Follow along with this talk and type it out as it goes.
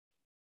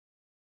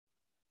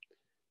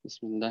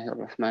بسم الله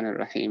الرحمن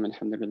الرحيم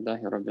الحمد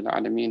لله رب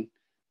العالمين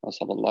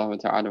وصلى الله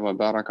تعالى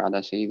وبارك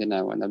على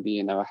سيدنا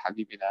ونبينا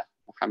وحبيبنا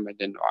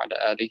محمد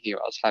وعلى آله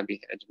وأصحابه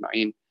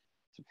أجمعين.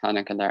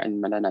 سبحانك لا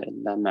علم لنا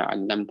إلا ما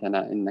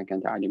علمتنا إنك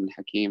أنت العليم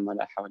الحكيم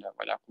ولا حول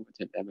ولا قوة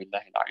إلا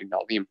بالله العلي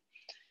العظيم.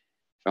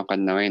 فقد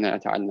نوينا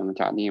نتعلم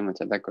وتعليم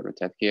وتذكر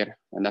وتذكير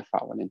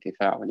ونفع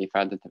والانتفاع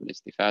والإفادة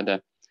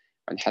والاستفادة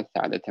والحث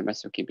على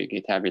التمسك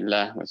بكتاب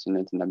الله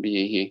وسنة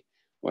نبيه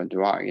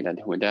والدعاء إلى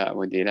الهدى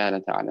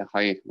والدلالة على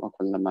خير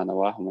وكل ما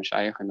نواه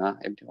مشايخنا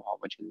ابتغاء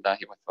وجه الله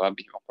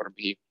وثوابه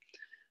وقربه.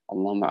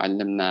 اللهم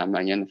علمنا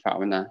ما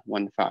ينفعنا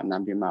وانفعنا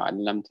بما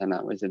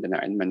علمتنا وزدنا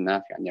علما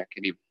نافعا يا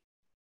كريم.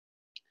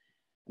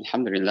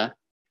 Alhamdulillah.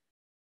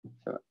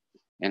 So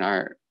in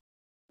our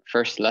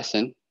first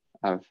lesson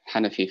of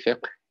Hanafi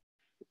Fiqh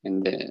in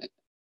the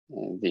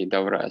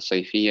Dawra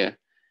al-Sayfiyya,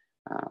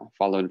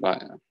 followed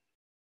by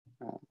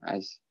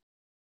as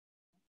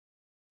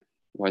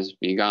was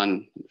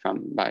begun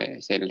by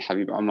Sayyid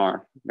al-Habib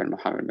Umar bin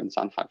Muhammad bin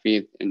San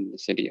Hafid in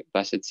the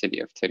blessed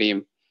city of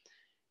Tarim.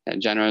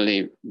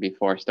 Generally,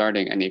 before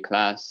starting any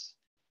class,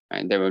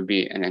 there would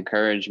be an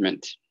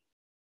encouragement,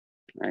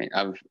 right,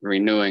 of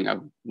renewing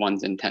of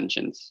one's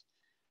intentions,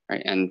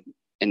 right? And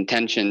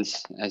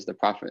intentions, as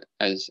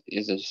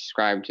is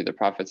ascribed to the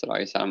Prophet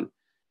ﷺ,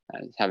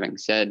 as having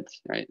said,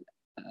 right,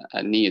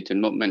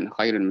 "Niyatul mu'min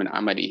khayrun min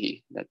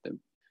amalihi," that the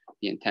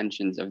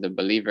intentions of the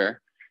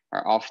believer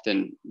are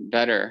often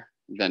better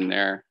than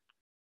their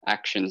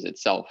actions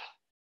itself,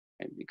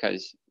 right?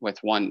 Because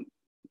with one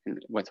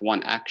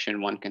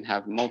action, one can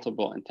have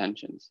multiple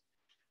intentions,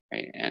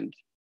 right? And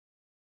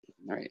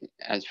right,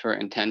 as for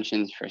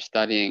intentions for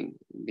studying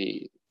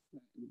the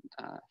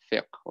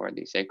fiqh or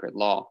the sacred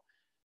law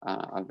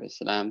of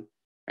Islam,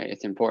 right,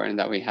 it's important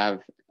that we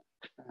have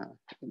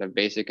the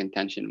basic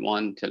intention,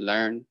 one, to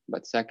learn,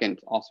 but second,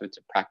 also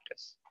to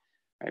practice.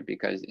 Right?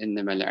 Because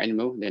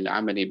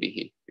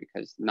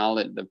because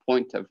knowledge, the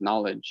point of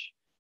knowledge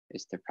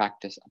is to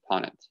practice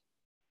upon it.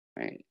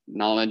 Right?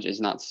 Knowledge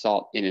is not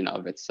sought in and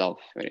of itself,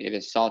 but it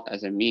is sought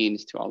as a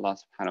means to Allah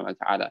subhanahu wa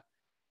ta'ala.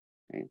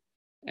 Right?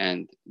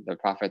 And the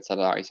Prophet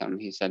ﷺ,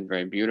 he said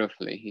very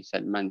beautifully, he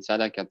said, "Man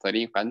salaka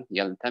tariqan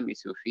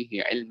yaltamisu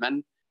fihi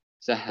ilman,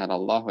 sahhala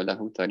Allahu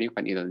lahu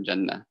tariqan ila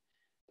al-jannah."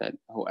 That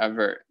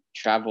whoever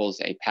travels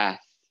a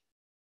path,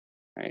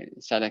 right,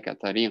 salaka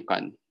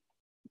tariqan,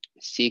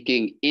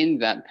 seeking in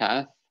that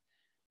path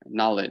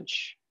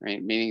knowledge,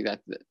 right? Meaning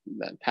that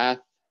the path,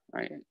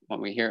 right?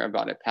 When we hear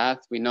about a path,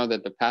 we know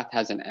that the path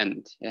has an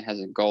end, it has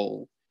a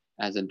goal,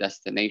 has a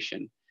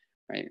destination,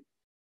 right?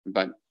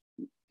 But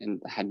in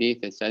the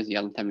hadith it says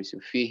يَلْتَمِسُ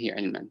فِيهِ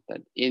عِلْمًا,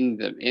 that in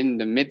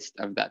the midst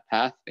of that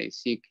path they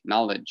seek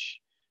knowledge,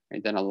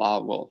 right? Then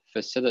Allah will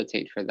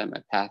facilitate for them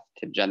a path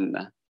to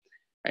Jannah,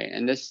 right?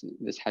 And this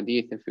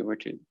hadith, if we were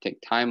to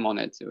take time on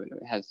it,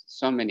 it has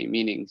so many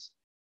meanings,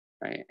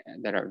 right,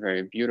 that are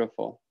very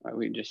beautiful.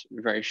 We just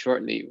very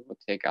shortly will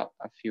take out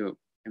a few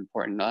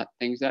important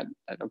things that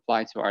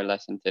apply to our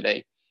lesson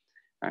today,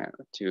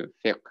 to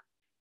fiqh.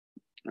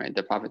 Right,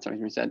 the Prophet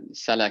said,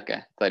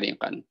 "Salaka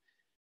tariqan."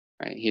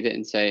 Right, he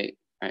didn't say,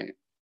 right,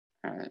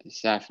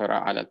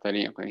 "Safara ala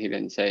tariq." He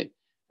didn't say,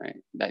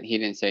 right, that he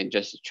didn't say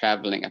just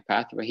traveling a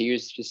path, but he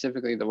used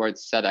specifically the word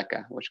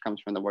salaka, which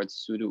comes from the word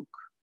suluk.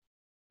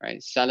 Right,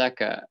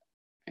 salaka,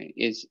 right,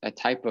 is a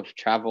type of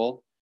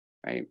travel,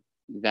 right,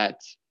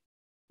 that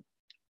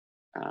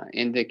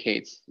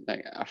indicates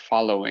like a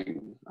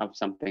following of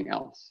something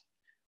else,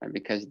 right?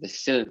 Because the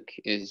silk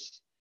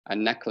is a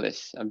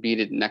necklace, a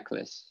beaded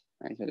necklace,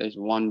 right? So there's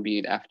one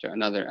bead after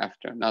another,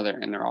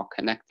 and they're all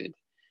connected,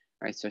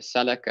 right? So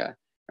salaka,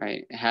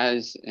 right,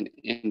 has an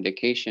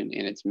indication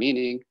in its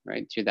meaning,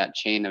 right, to that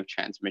chain of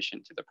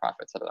transmission to the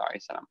Prophet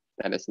ﷺ,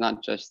 that it's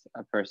not just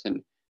a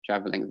person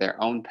traveling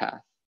their own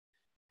path,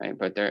 right,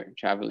 but they're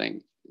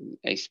traveling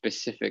a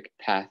specific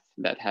path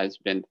that has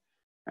been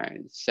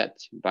set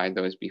by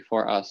those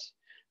before us,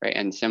 right?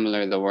 And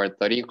similar, the word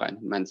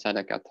tariqan, man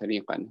salaka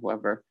tariqan,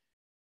 whoever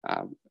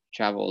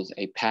travels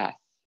a path.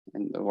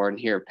 And the word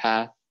here,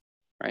 path,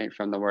 right,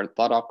 from the word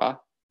taraqa,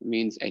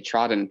 means a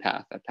trodden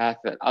path, a path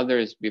that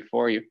others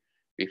before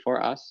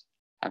us,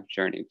 have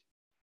journeyed,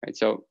 right?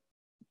 So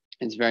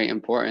it's very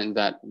important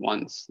that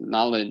one's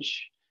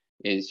knowledge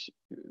is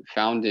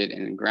founded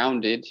and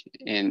grounded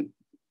in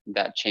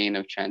that chain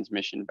of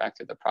transmission back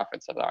to the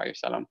Prophet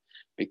ﷺ,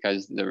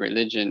 because the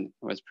religion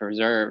was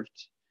preserved,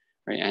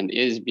 right, and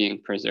is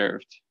being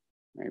preserved,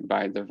 right,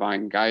 by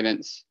divine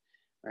guidance,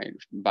 right,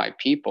 by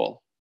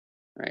people,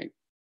 right,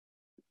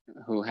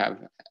 who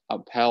have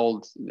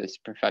upheld this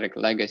prophetic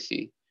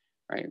legacy,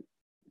 right,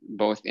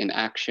 both in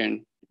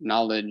action,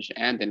 knowledge,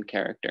 and in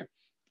character,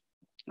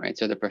 right?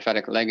 So the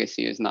prophetic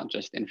legacy is not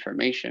just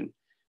information,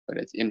 but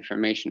it's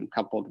information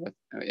coupled with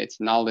its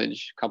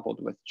knowledge,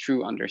 coupled with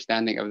true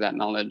understanding of that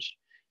knowledge,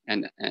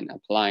 and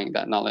applying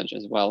that knowledge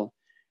as well,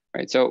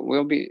 right? So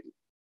we'll be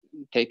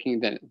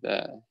taking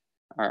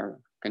our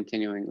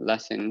continuing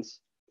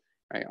lessons,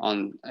 right,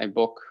 on a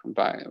book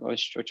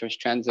which was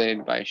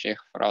translated by Sheikh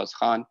Faraz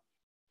Khan,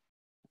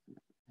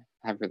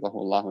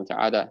 hafidhahullah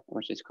ta'ala,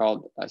 which is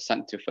called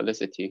Ascent to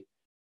Felicity.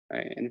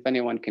 Right? And if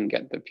anyone can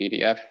get the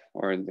PDF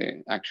or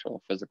the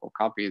actual physical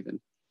copy, then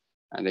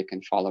they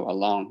can follow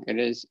along.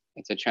 It's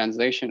a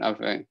translation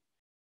of an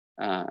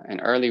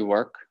early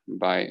work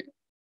by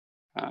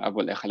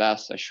Abu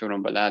al-Ikhlas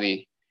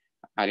al-Shurumbalali,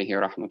 alayhi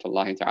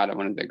rahmatullahi ta'ala,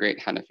 one of the great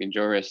Hanafi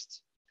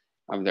jurists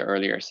of the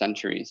earlier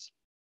centuries.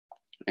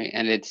 Right?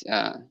 And it's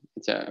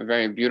a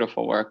very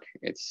beautiful work.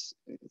 It's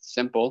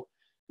simple,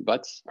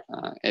 but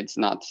it's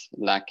not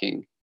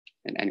lacking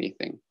in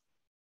anything.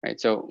 Right?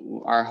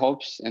 So our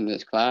hopes in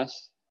this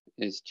class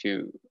is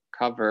to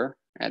cover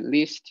at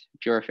least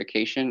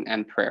purification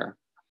and prayer,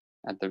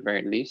 at the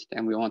very least,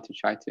 and we want to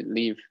try to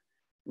leave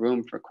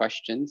room for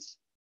questions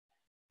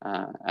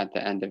at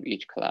the end of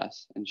each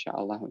class,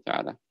 inshallah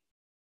ta'ala.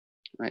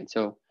 Right,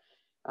 so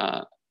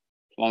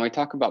when we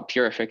talk about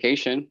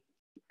purification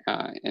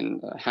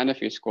in the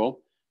Hanafi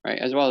school, right,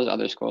 as well as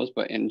other schools,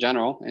 but in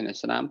general in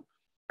Islam,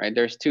 right,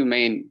 there's two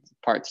main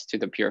parts to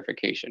the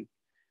purification,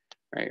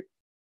 right?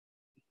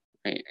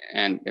 Right,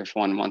 and if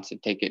one wants to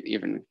take it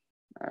even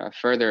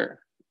further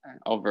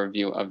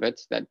overview of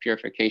it, that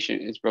purification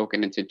is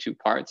broken into two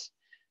parts.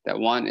 That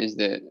one is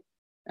the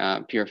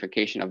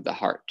purification of the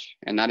heart,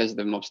 and that is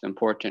the most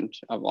important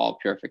of all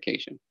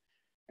purification.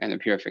 And the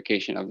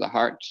purification of the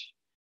heart,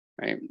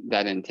 right,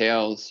 that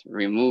entails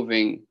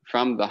removing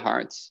from the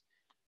hearts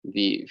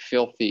the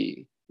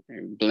filthy,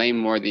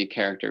 blameworthy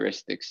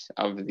characteristics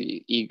of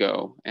the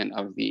ego and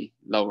of the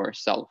lower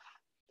self,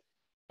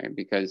 right?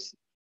 Because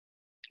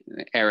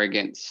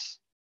arrogance,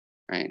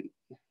 right,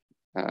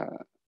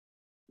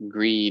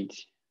 greed,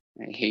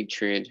 right,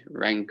 hatred,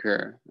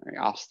 rancor, right,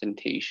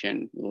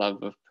 ostentation,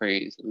 love of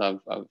praise, love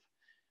of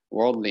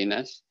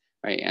worldliness,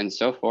 right, and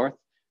so forth.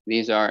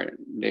 These are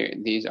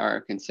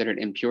considered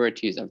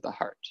impurities of the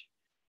heart,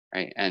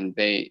 right, and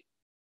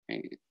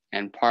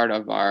and part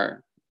of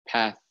our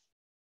path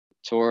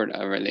toward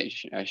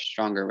a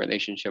stronger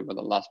relationship with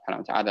Allah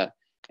subhanahu wa ta'ala,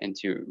 and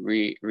to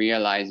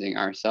realizing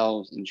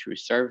ourselves in true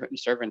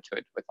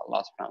servanthood with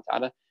Allah subhanahu wa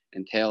ta'ala,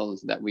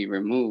 entails that we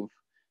remove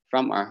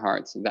from our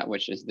hearts that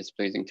which is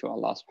displeasing to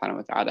Allah subhanahu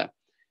wa ta'ala,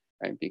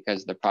 right?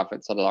 Because the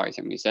Prophet sallallahu alaihi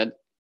wasallam, he said,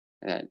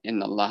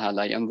 Inna Allah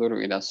la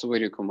yanzuru ila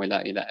suwirikum wa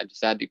la ila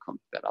ajsadikum,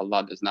 that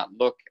Allah does not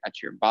look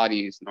at your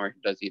bodies, nor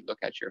does he look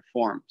at your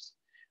forms.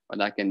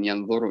 وَلَكِنْ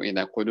يَنْظُرُ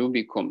إِلَى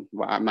قُلُوبِكُمْ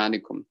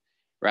وَأَعْمَالِكُمْ,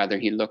 rather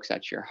he looks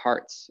at your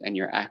hearts and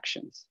your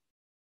actions.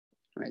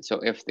 Right?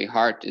 So if the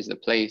heart is the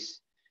place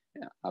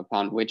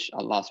upon which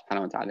Allah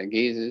subhanahu wa ta'ala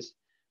gazes,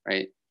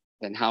 right,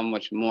 then how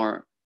much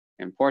more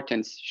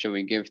importance should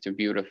we give to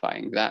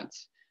beautifying that,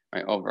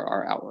 right, over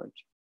our outward,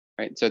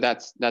 right? So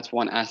that's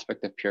one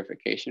aspect of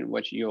purification,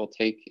 which you will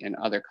take in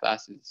other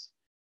classes,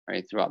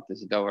 right, throughout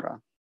this dawrah,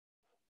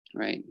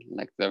 right,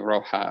 like the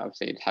Roha of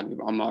Sayyid Habib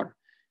Umar,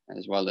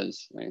 as well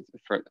as, right,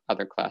 for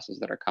other classes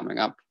that are coming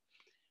up,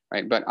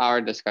 right? But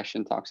our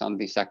discussion talks on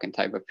the second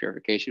type of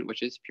purification,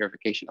 which is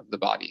purification of the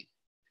body,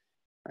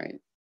 right?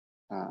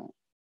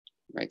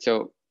 Right.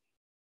 So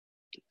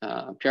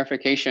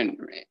purification,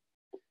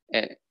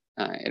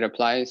 it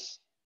applies,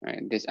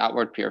 right? This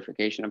outward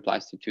purification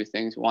applies to two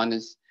things. One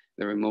is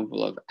the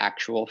removal of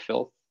actual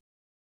filth,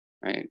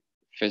 right?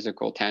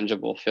 Physical,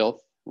 tangible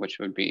filth, which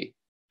would be,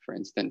 for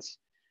instance,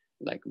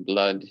 like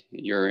blood,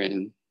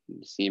 urine,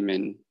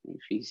 semen,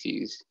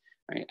 feces,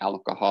 right?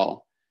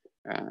 Alcohol,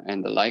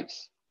 and the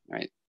likes,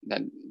 right?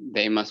 That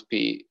they must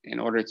be, in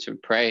order to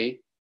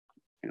pray,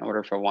 in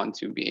order for one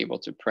to be able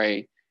to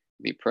pray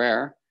the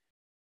prayer,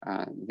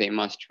 they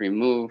must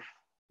remove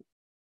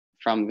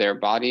from their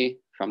body,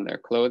 from their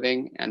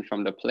clothing, and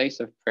from the place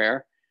of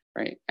prayer,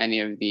 right, any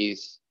of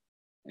these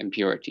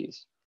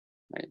impurities,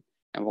 right?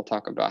 And we'll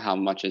talk about how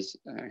much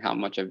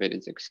of it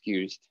is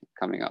excused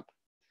coming up,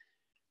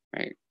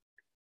 right?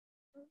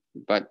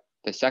 But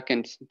the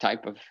second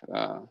type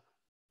of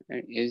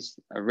is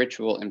a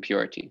ritual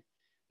impurity,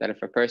 that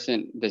if a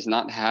person does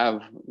not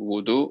have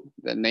wudu,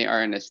 then they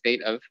are in a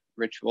state of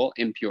ritual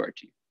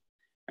impurity,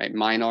 right?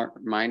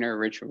 Minor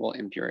ritual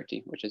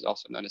impurity, which is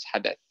also known as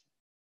hadath.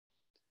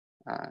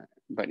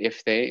 But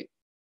if they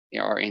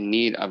are in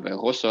need of a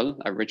ghusl,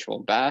 a ritual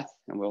bath,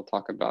 and we'll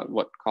talk about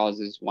what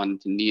causes one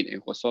to need a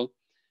ghusl,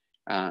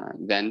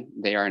 then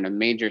they are in a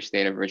major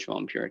state of ritual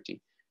impurity.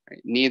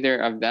 Right?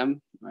 Neither of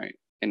them, right,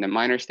 in the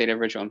minor state of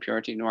ritual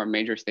impurity nor a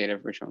major state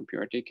of ritual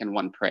impurity, can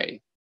one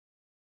pray.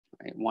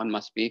 Right? One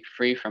must be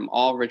free from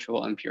all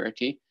ritual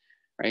impurity,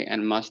 right,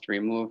 and must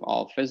remove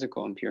all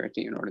physical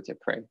impurity in order to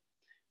pray.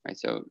 Right?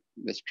 So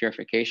this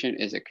purification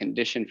is a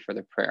condition for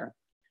the prayer,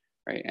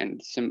 right? And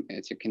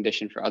it's a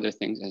condition for other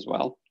things as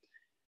well,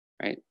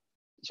 right?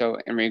 So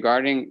in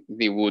regarding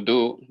the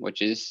wudu,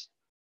 which is,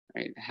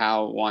 right,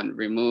 how one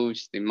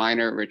removes the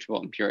minor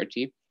ritual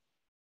impurity,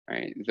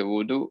 right? The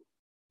wudu,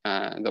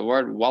 the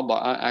word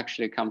wada'a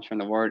actually comes from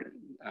the word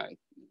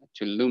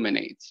to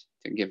illuminate,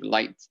 to give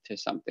light to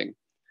something,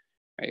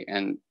 right?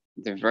 And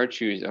the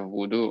virtues of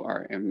wudu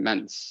are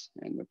immense.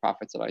 And the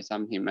Prophet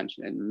ﷺ, he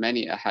mentioned in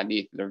many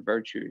ahadith the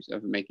virtues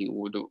of making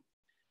wudu,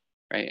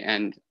 right?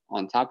 And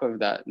on top of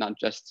that, not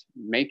just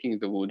making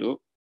the wudu,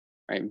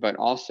 right? But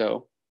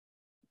also,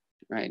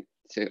 right,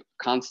 to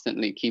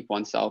constantly keep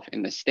oneself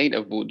in the state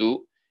of wudu.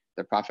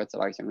 The Prophet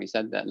ﷺ, he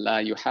said that la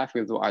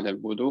yuhafidhu ala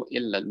al-wudu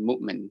illa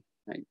al-mu'min.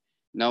 Right?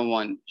 No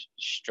one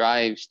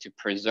strives to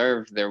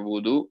preserve their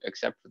wudu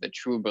except for the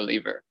true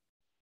believer.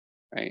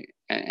 Right?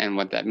 And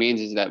what that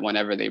means is that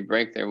whenever they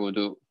break their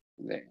wudu,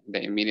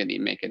 they immediately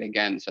make it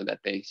again, so that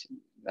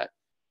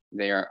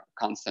they are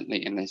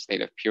constantly in a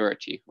state of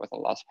purity with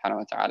Allah subhanahu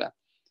wa ta'ala.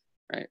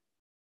 Right?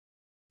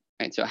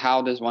 Right? So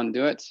how does one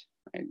do it?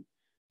 Right?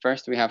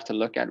 First, we have to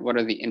look at what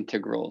are the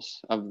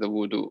integrals of the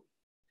wudu.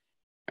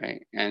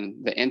 Right? And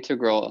the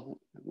integral,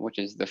 which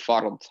is the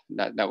fard,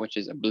 that which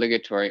is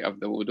obligatory of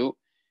the wudu,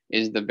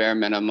 is the bare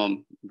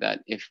minimum that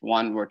if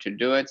one were to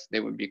do it,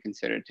 they would be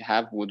considered to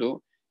have wudu.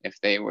 If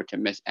they were to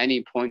miss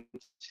any point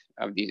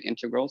of these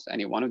integrals,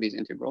 any one of these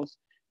integrals,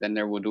 then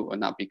their wudu would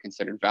not be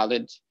considered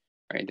valid.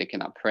 Right? They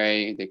cannot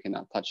pray, they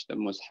cannot touch the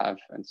mushaf,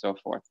 and so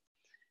forth.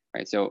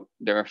 Right? So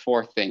there are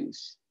 4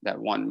 things that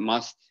one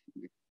must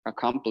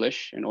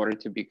accomplish in order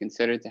to be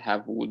considered to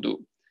have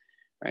wudu.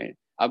 Right?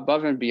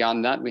 Above and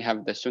beyond that, we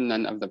have the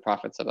sunnah of the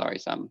Prophet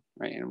ﷺ,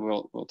 right? And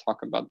we'll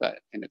talk about that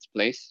in its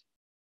place.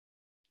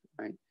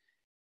 Right?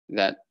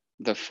 That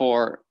the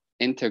 4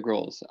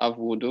 integrals of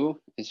wudu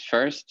is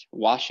first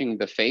washing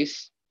the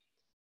face,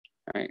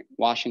 right?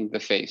 Washing the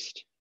face,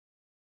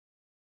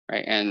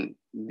 right? And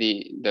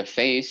the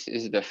face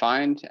is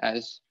defined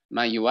as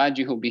ma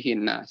yuwajihu bihi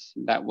nas,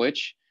 that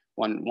which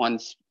when one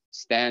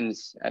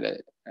stands at a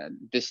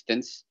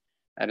distance,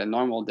 at a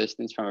normal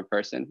distance from a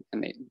person,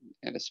 and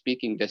at a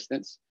speaking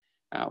distance,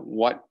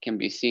 what can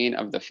be seen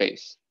of the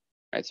face,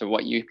 right? So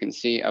what you can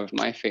see of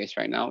my face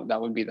right now,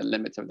 that would be the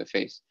limits of the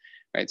face,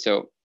 right?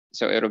 So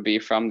it'll be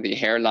from the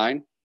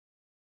hairline,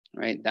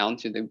 right, down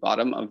to the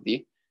bottom of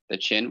the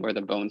chin where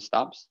the bone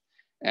stops,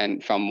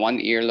 and from one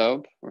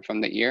earlobe or from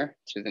the ear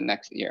to the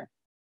next ear,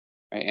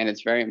 right? And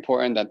it's very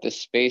important that the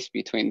space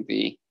between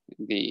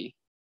the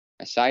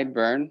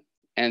sideburn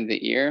and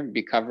the ear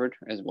be covered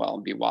as well,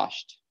 be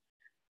washed.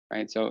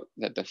 Right, so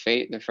that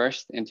the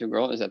first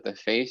integral is that the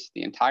face,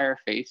 the entire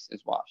face,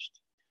 is washed.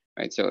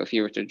 Right, so if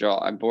you were to draw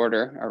a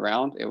border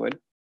around, it would,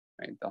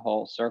 right, the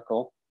whole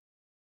circle,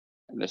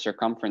 the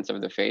circumference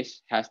of the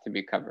face has to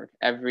be covered.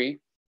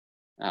 Every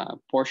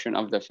portion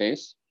of the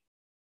face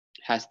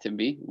has to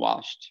be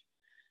washed,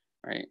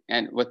 right,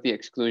 and with the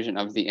exclusion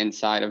of the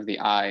inside of the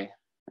eye,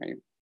 right.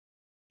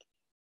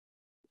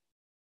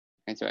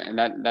 And so, and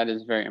that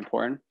is very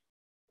important,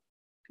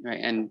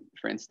 right. And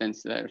for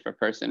instance, if a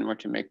person were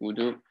to make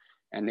wudu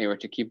and they were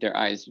to keep their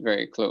eyes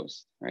very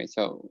closed, right?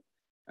 So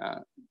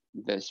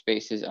the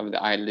spaces of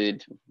the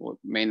eyelid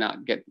may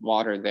not get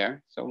water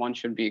there. So one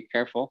should be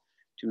careful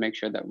to make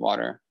sure that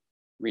water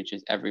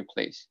reaches every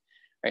place,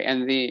 right?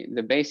 And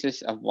the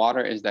basis of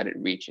water is that it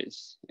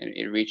reaches.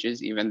 It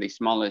reaches even the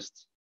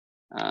smallest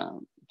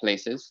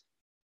places,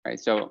 right?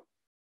 So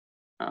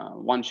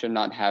one should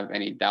not have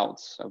any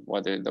doubts of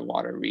whether the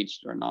water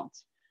reached or not,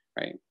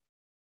 right?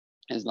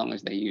 As long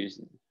as they use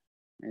it.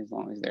 As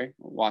long as they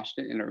washed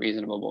it in a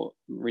reasonable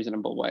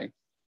way,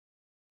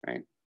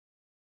 right?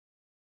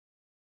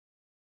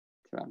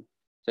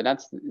 So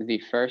that's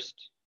the first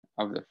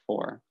of the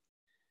 4.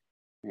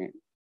 Right?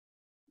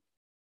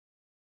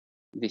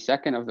 The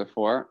second of the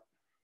 4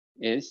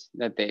 is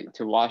that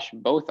to wash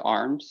both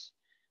arms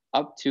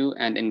up to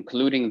and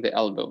including the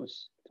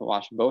elbows. To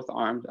wash both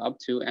arms up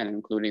to and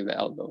including the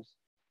elbows,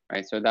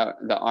 right? So that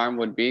the arm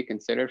would be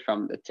considered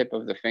from the tip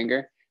of the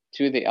finger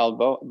to the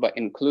elbow, but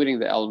including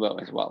the elbow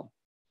as well.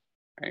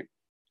 Right?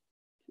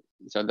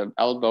 So the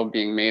elbow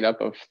being made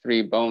up of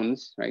 3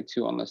 bones, right?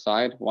 2 on the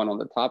side, 1 on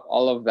the top,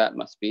 all of that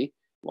must be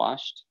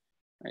washed,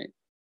 right?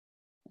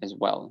 As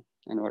well,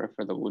 in order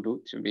for the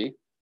wudu to be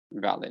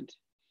valid,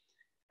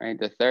 right?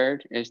 The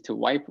third is to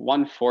wipe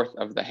 1/4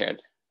 of the head,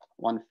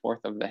 1/4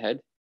 of the head,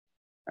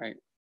 right?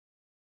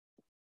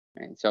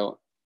 And so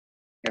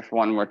if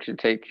one were to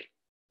take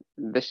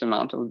this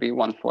amount, it would be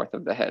 1/4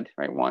 of the head,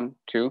 right? 1,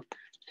 2,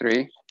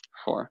 3,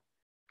 4.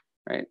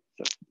 Right,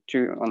 so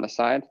 2 on the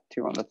side,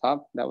 2 on the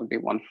top, that would be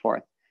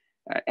 1/4.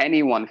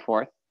 Any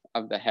 1/4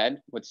 of the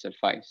head would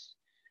suffice,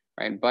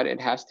 right? But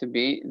it has to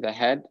be the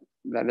head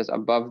that is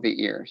above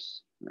the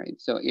ears, right?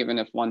 So even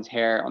if one's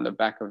hair on the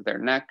back of their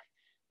neck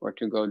were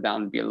to go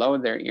down below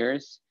their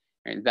ears,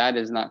 right, that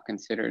is not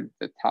considered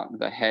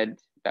the head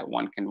that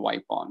one can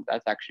wipe on.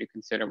 That's actually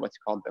considered what's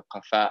called the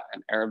qafa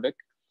in Arabic,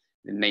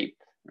 the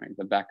nape, right,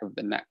 the back of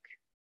the neck.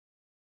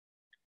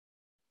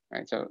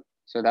 Right,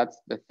 so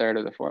that's the third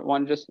of the 4.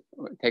 One just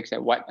takes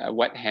a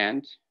wet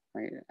hand,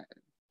 right?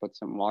 Put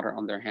some water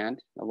on their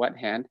hand, a wet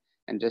hand,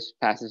 and just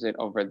passes it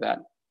over that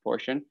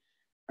portion,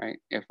 right?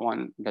 If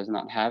one does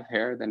not have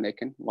hair, then they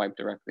can wipe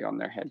directly on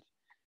their head,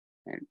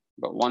 right?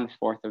 But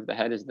 1/4 of the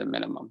head is the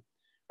minimum,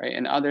 right?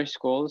 In other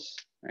schools,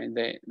 right,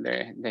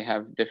 they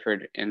have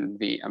differed in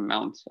the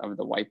amount of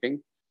the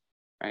wiping,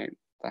 right?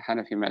 The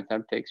Hanafi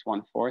madhab takes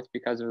 1/4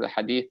 because of the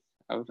hadith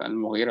of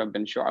Al-Mughira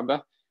bin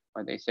Shu'bah,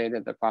 where they say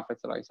that the Prophet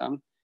ﷺ,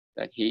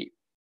 that he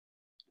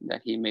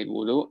made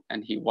wudu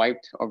and he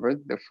wiped over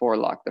the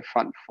forelock, the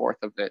front 1/4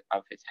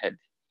 of his head,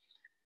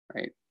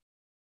 right?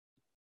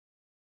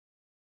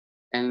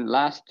 And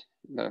last,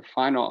 the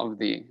final of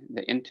the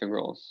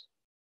integrals,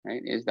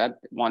 right, is that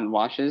one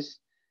washes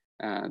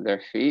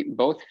their feet,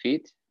 both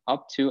feet,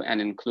 up to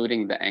and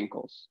including the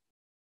ankles,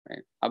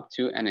 right? Up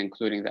to and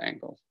including the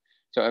ankles.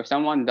 So if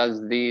someone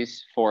does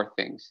these four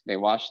things, they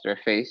wash their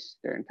face,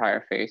 their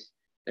entire face,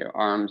 their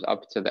arms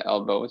up to the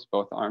elbows,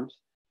 both arms,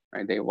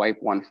 right? They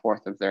wipe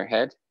 1/4 of their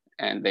head,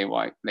 and they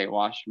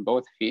wash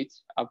both feet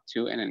up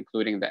to and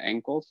including the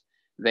ankles.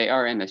 They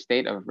are in a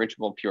state of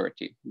ritual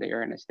purity. They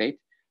are in a state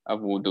of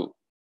wudu,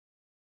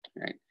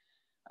 right?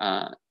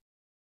 Uh,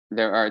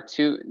 there are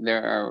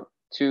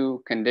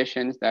two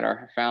conditions that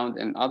are found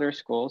in other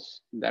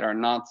schools that are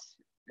not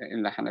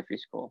in the Hanafi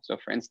school. So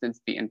for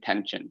instance, the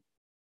intention.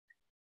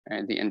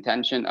 And the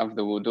intention of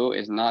the wudu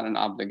is not an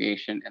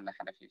obligation in the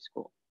Hanafi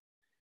school,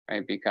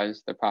 right?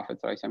 Because the Prophet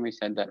ﷺ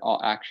said that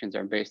all actions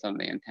are based on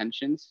the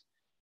intentions,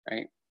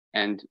 right?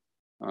 And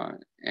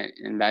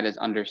that is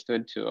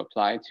understood to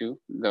apply to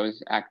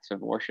those acts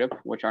of worship,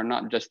 which are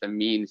not just a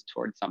means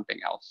towards something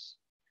else,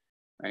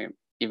 right?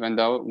 Even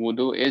though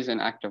wudu is an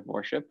act of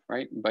worship,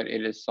 right? But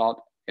it is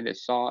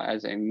saw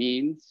as a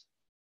means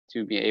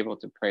to be able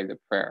to pray the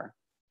prayer,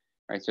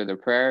 right? So the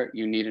prayer,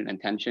 you need an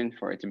intention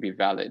for it to be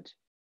valid.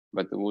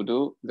 But the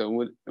wudu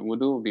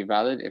will be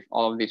valid if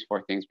all of these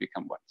four things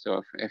become wet.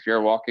 So if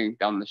you're walking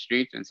down the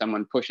street and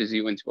someone pushes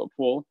you into a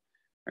pool,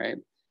 right?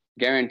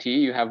 Guarantee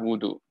you have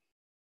wudu,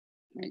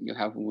 right? You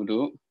have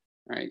wudu,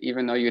 right?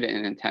 Even though you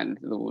didn't intend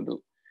the wudu,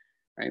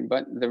 right?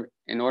 But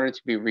in order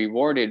to be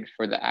rewarded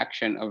for the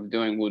action of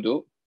doing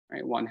wudu,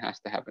 right, one has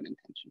to have an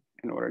intention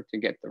in order to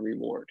get the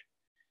reward,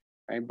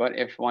 right? But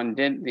if one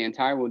did the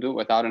entire wudu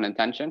without an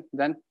intention,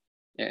 then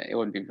it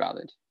would be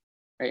valid,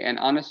 right? And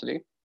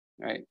honestly,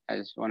 right,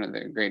 as one of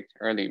the great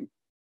early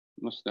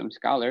Muslim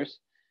scholars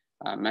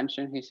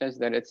mentioned, he says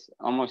that it's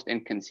almost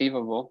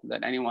inconceivable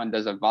that anyone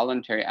does a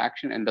voluntary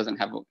action and doesn't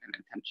have an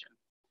intention,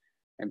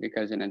 and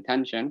because an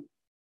intention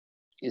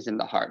is in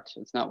the heart.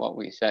 It's not what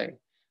we say.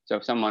 So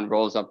if someone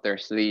rolls up their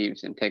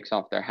sleeves and takes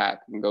off their hat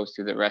and goes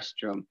to the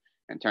restroom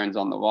and turns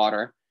on the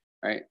water,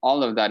 right,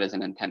 all of that is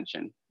an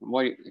intention.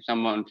 If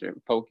someone to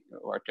poke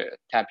or to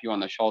tap you on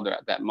the shoulder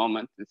at that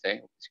moment and say,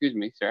 "Excuse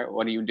me, sir,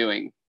 what are you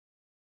doing?"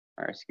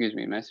 Or "Excuse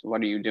me, miss,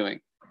 what are you doing?"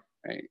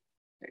 Right?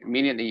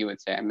 Immediately you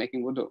would say, "I'm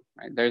making wudu."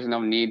 Right? There's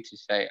no need to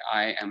say,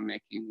 "I am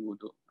making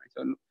wudu." Right?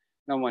 So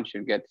no one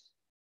should get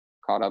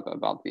caught up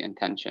about the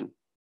intention.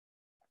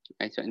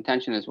 Right? So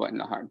intention is what in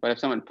the heart. But if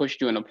someone pushed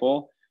you in a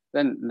pool,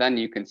 then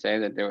you can say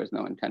that there was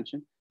no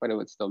intention, but it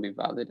would still be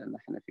valid in the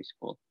Hanafi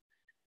school.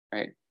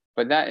 Right?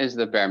 But that is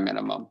the bare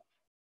minimum.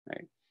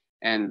 Right?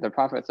 And the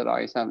Prophet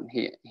ﷺ,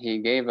 he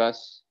gave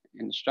us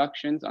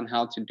instructions on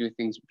how to do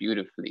things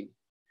beautifully.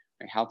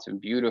 Right? How to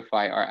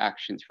beautify our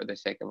actions for the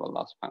sake of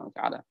Allah subhanahu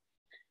wa ta'ala.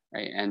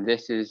 Right? And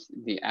this is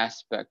the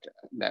aspect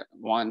that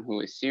one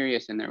who is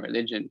serious in their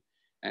religion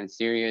and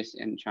serious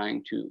in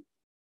trying to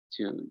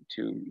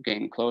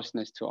gain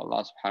closeness to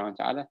Allah subhanahu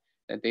wa ta'ala,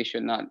 that they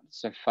should not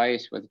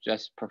suffice with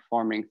just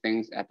performing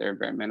things at their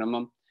bare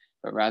minimum,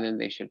 but rather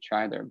they should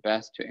try their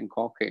best to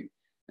inculcate,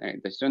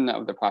 right, the sunnah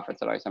of the Prophet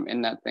ﷺ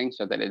in that thing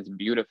so that it's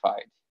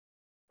beautified,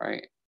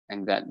 right?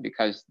 And that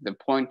because the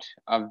point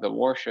of the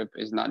worship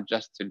is not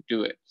just to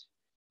do it,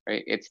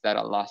 right? It's that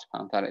Allah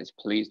subhanahu wa ta'ala is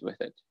pleased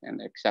with it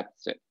and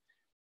accepts it,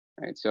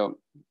 right? So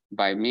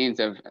by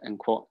means of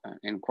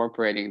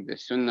incorporating the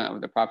sunnah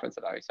of the Prophet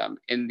ﷺ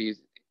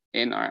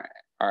in our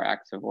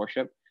acts of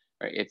worship,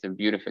 right, it's a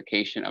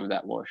beautification of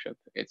that worship.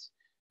 It's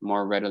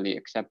more readily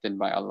accepted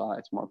by Allah.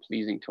 It's more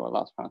pleasing to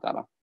Allah subhanahu wa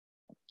ta'ala,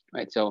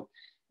 right? So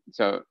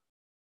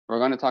we're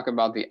going to talk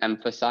about the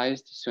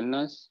emphasized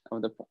sunnahs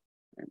of the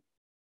right?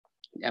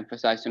 The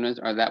emphasized sunnahs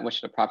are that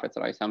which the Prophet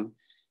ﷺ,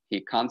 he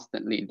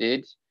constantly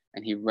did,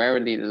 and he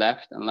rarely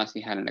left unless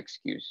he had an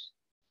excuse,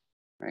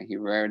 right? He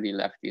rarely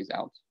left these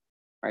out,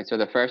 right? So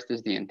the first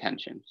is the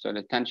intention. So the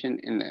intention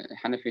in the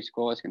Hanafi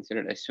school is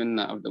considered a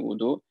sunnah of the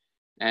wudu,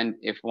 and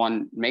if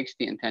one makes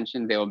the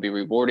intention, they will be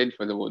rewarded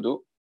for the wudu,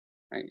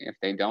 right? If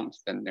they don't,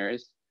 then there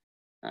is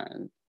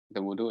the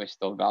wudu is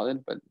still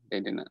valid, but they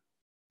did not.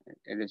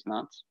 It is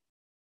not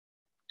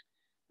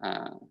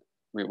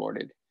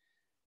rewarded,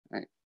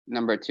 right?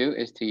 Number two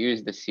is to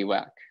use the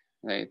siwak,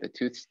 right? The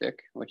toothstick,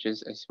 which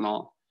is a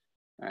small,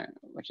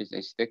 which is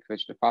a stick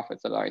which the Prophet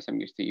ﷺ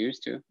used to use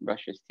to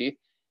brush his teeth.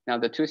 Now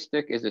the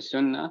toothstick is a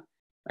sunnah,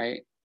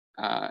 right?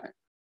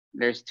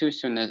 There's two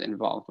sunnahs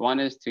involved. One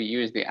is to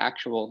use the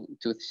actual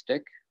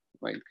toothstick,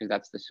 right? Because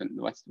that's the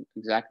sunnah. That's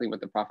exactly what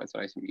the Prophet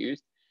ﷺ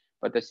used.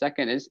 But the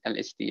second is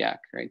al-istiyak,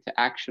 right? To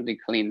actually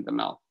clean the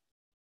mouth,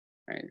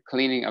 right?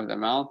 Cleaning of the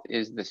mouth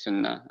is the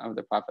sunnah of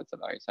the Prophet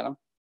ﷺ.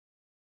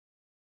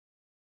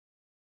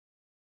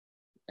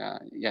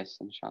 Yes,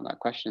 inshallah.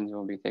 Questions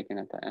will be taken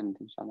at the end,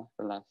 inshallah,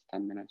 the last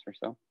 10 minutes or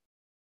so.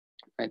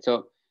 Right,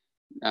 so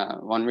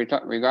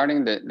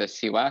regarding the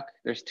siwak,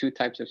 there's two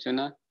types of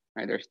sunnah,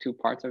 right? There's two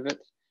parts of it.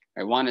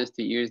 Right? One is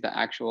to use the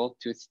actual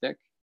toothstick,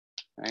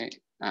 right?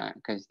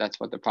 Because that's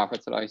what the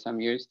Prophet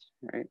ﷺ used,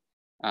 right?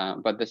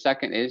 But the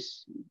second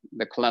is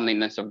the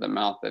cleanliness of the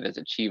mouth that is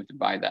achieved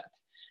by that.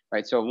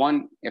 right? So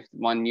if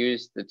one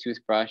used the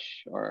toothbrush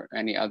or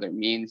any other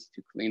means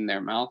to clean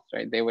their mouth,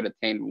 right, they would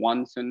attain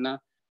one sunnah,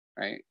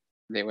 right?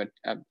 They would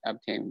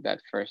obtain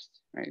that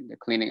first, right, the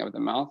cleaning of the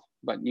mouth.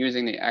 But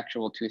using the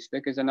actual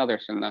toothpick is another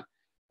sunnah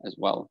as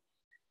well.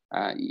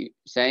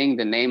 Saying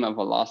the name of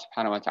Allah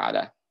subhanahu wa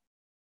ta'ala,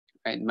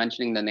 right,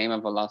 mentioning the name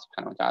of Allah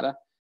subhanahu wa ta'ala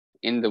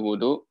in the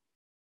wudu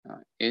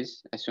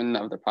is a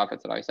sunnah of the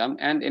Prophet ﷺ.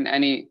 And in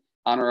any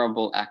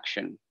honorable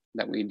action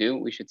that we do,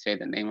 we should say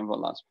the name of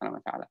Allah subhanahu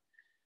wa ta'ala.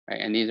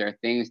 Right? And these are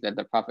things that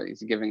the Prophet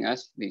is giving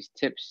us, these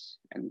tips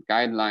and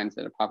guidelines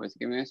that the Prophet is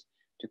giving us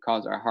to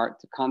cause our heart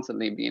to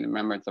constantly be in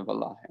remembrance of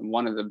Allah. And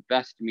one of the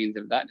best means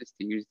of that is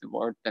to use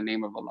the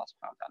name of Allah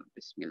subhanahu wa ta'ala,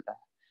 Bismillah.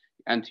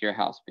 You enter your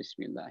house,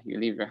 Bismillah. You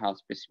leave your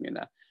house,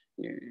 Bismillah.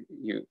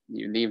 You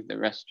leave the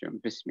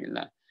restroom,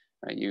 Bismillah.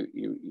 Right?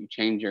 You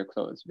change your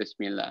clothes,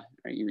 Bismillah.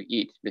 Right? You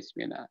eat,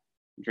 Bismillah.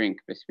 Drink,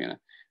 Bismillah.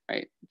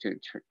 Right? To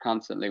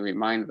constantly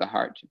remind the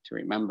heart to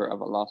remember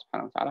of Allah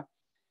subhanahu wa ta'ala.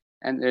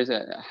 And there's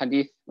a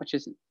hadith which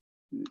is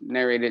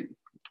narrated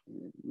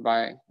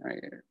by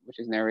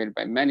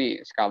many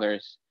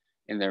scholars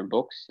in their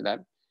books that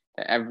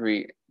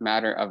every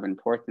matter of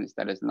importance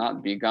that is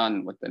not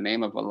begun with the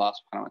name of Allah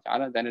subhanahu wa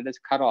ta'ala, then it is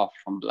cut off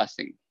from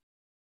blessing.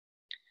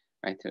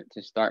 Right?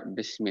 To start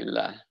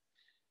Bismillah.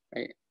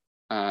 Right?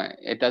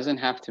 It doesneen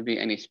have to be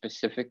any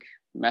specific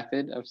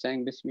method of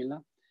saying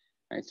Bismillah.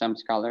 Right? Some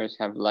scholars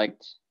have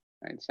liked,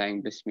 right,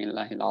 saying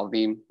Bismillah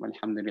al-Azim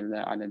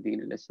walhamdulillah ala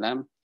deen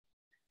al-Islam.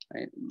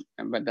 Right?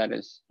 But that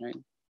is, right,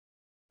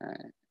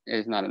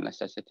 is not a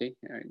necessity,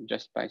 right?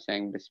 Just by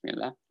saying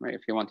Bismillah. Right?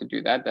 If you want to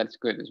do that, that's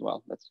good as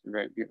well. That's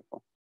very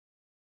beautiful.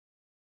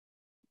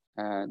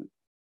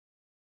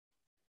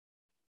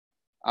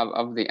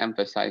 Of the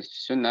emphasized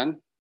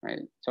sunan, right?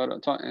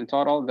 In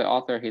total, the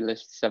author, he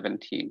lists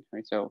 17.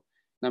 Right? So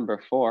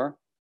number 4,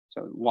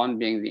 so 1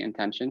 being the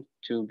intention,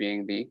 2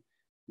 being the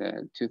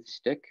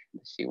toothstick,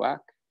 the siwak,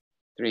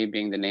 3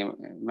 being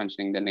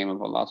mentioning the name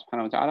of Allah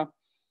subhanahu wa ta'ala.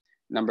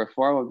 Number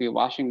 4 will be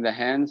washing the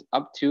hands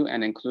up to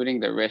and including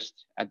the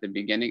wrist at the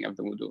beginning of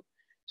the wudu.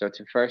 So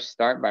to first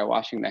start by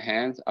washing the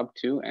hands up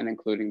to and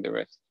including the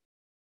wrist.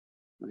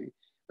 Right?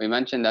 We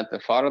mentioned that the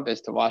fard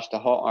is to wash the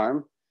whole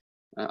arm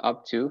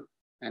up to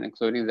and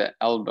including the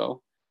elbow,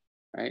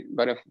 right?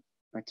 But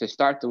to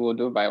start the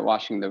wudu by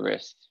washing the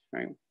wrist,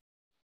 right?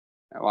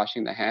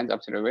 Washing the hands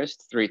up to the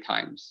wrist 3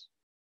 times,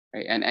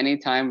 right? And any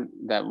time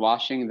that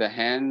washing the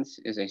hands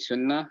is a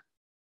sunnah,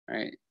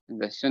 right?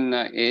 The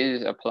sunnah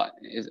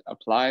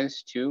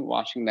applies to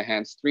washing the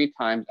hands 3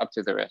 times up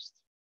to the wrist.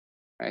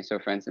 Right? So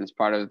for instance,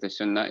 part of the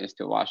sunnah is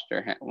to wash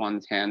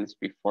one's hands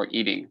before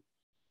eating,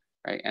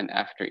 right? And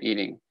after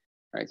eating,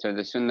 right? So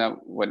the sunnah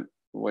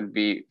would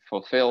be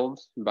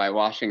fulfilled by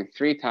washing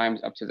 3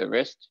 times up to the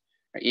wrist,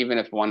 right? Even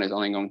if one is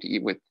only going to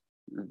eat with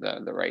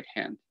the right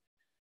hand,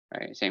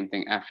 right? Same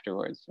thing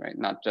afterwards, right?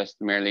 Not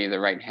just merely the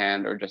right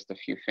hand or just a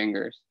few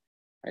fingers,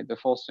 right? The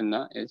full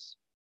sunnah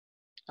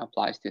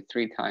applies to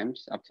 3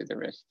 times up to the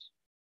wrist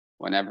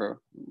whenever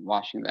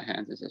washing the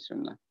hands is a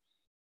sunnah.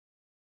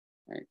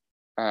 Right?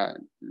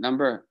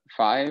 Number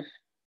 5,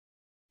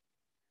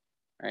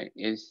 right,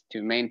 is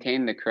to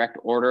maintain the correct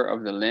order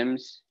of the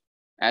limbs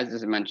as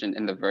is mentioned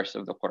in the verse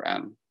of the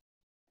Quran.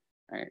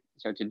 Right?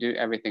 So to do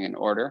everything in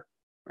order,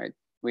 right?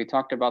 We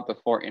talked about the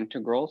 4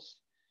 integrals,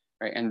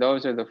 right? And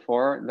those are the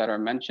 4 that are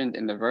mentioned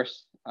in the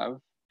verse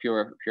of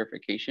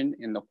purification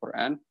in the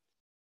Quran.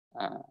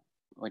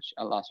 Which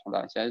Allah subhanahu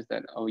wa ta'ala says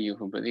that, "O you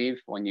who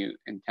believe, when you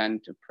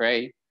intend to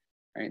pray,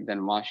 right,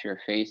 then wash your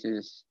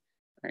faces,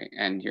 right,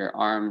 and your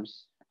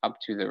arms up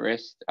to the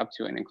wrist, up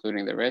to and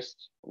including the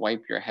wrist,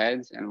 wipe your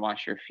heads and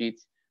wash your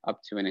feet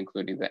up to and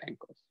including the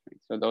ankles."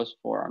 Right? So those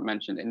 4 are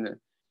mentioned in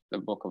the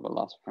book of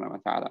Allah subhanahu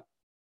wa ta'ala.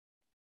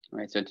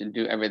 Right? So to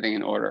do everything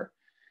in order,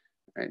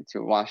 right, to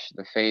wash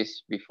the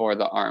face before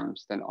the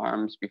arms, then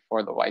arms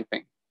before the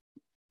wiping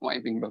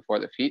before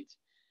the feet.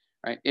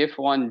 Right? If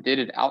one did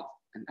it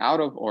out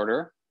of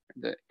order,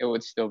 it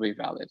would still be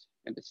valid.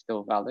 It is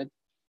still valid,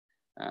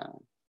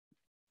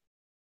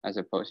 as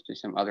opposed to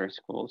some other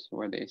schools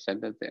where they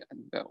said that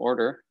the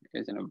order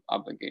is an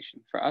obligation.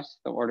 For us,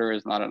 the order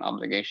is not an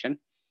obligation.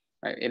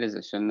 Right? It is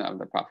a sunnah of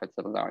the Prophet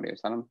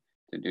ﷺ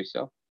to do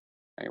so.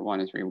 Right? One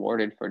is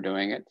rewarded for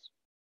doing it,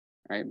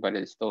 right? But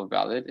it's still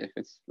valid if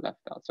it's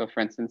left out. So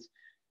for instance,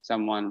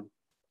 someone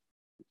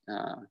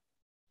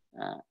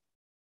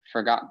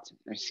forgot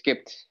or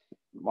skipped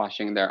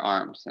washing their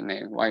arms, and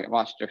they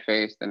washed their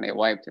face, then they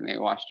wiped, and they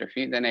washed their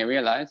feet, then they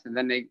realized, and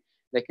then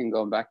they can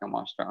go back and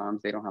wash their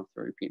arms. They don't have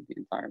to repeat the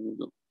entire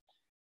wudu.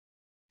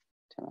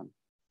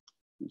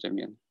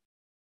 Jamil.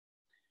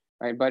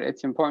 Right, but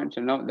it's important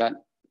to note that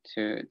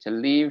to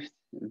leave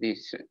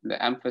the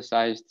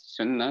emphasized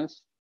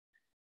sunnahs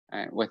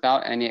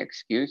without any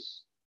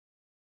excuse,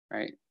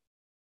 right,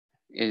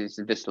 is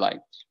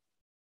disliked.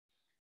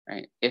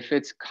 Right? If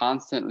it's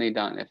constantly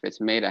done, if it's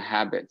made a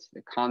habit,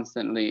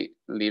 constantly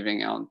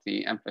leaving out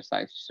the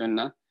emphasized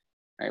sunnah,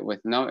 right,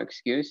 with no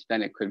excuse,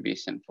 then it could be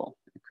sinful.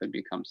 It could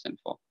become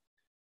sinful.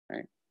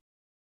 Right?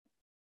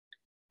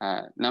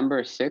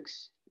 Number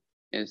 6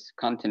 is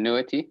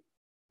continuity,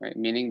 right?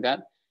 Meaning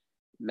that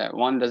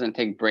one doesn't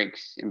take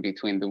breaks in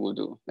between the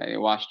wudu. That they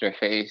wash their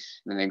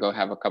face, then they go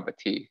have a cup of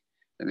tea,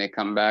 then they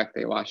come back,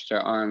 they wash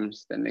their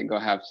arms, then they go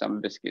have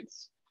some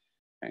biscuits,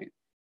 right?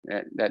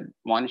 That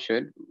one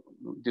should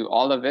do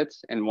all of it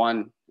in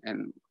one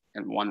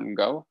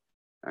go,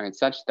 right?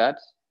 Such that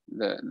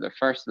the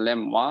first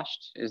limb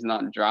washed is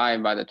not dry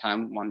by the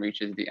time one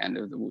reaches the end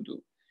of the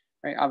wudu,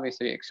 right?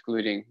 Obviously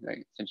excluding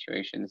like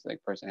situations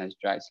like person has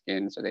dry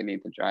skin, so they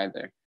need to dry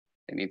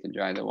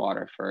the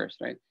water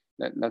first, right?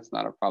 That's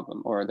not a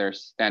problem. Or they're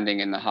standing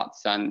in the hot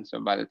sun, so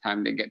by the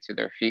time they get to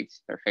their feet,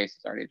 their face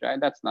is already dry.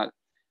 That's not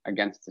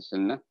against the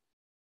sunnah,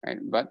 right?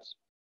 But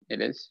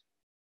it is,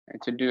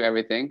 right, to do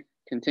everything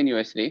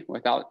continuously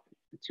without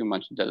too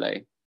much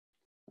delay,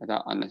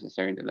 without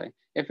unnecessary delay.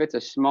 If it's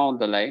a small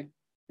delay,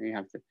 you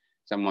have to,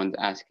 someone's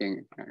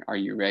asking, are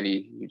you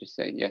ready? You just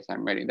say, yes,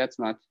 I'm ready. That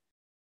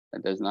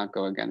does not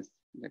go against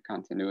the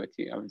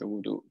continuity of the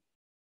wudu.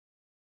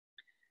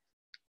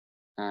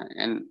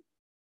 And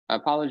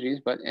apologies,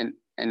 but in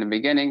the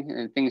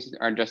beginning, things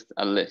are just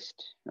a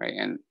list, right?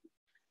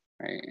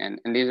 And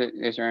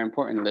these are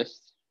important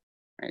lists,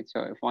 right?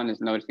 So if one is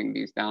noticing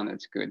these down,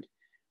 it's good,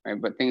 right?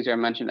 But things are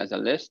mentioned as a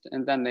list,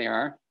 and then they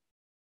are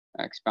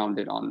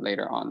expounded on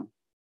later on,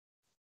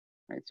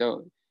 right?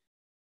 So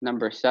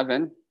number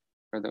 7,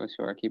 for those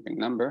who are keeping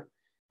number,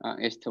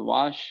 is to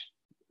wash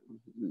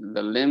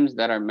the limbs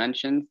that are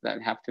mentioned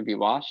that have to be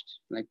washed,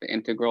 like the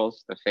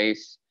integrals, the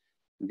face,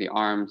 the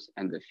arms,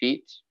 and the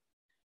feet,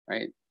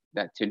 right?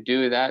 That to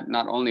do that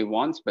not only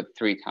once, but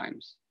 3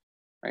 times,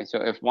 right?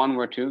 So if one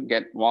were to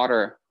get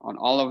water on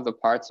all of the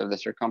parts of the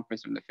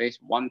circumference of the face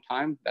 1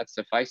 time, that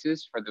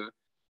suffices for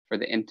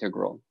the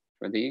integral,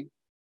 for the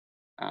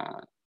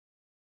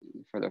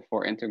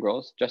 4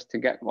 integrals, just to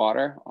get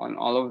water on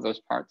all of those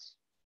parts,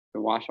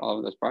 to wash all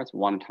of those parts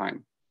 1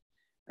 time,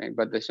 right?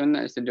 But the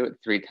sunnah is to do it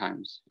 3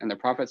 times. And the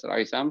Prophet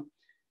ﷺ,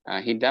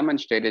 he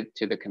demonstrated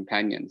to the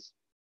companions,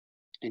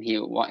 and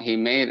he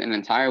made an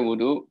entire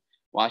wudu,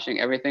 washing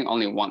everything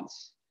only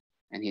once.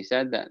 And he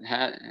said that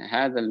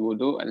هذا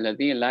الوضوء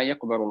الذي لا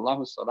يقبل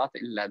الله الصلاة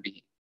إلا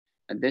به.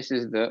 And this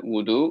is the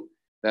wudu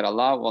that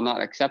Allah will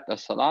not accept a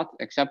salat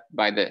except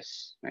by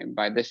this, right?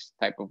 By this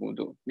type of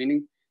wudu,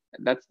 meaning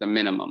that's the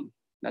minimum,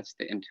 that's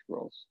the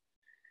integrals,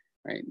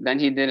 right? Then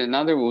he did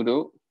another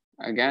wudu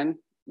again,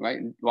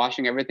 right?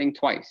 Washing everything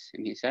twice.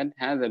 And he said,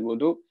 هذا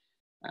الوضوء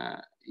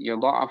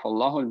يضاعف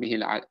الله به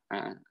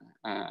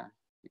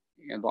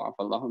يضاعف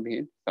الله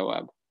به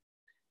الثواب.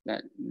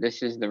 That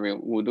this is the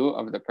wudu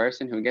of the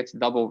person who gets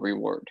double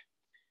reward.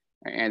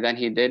 And then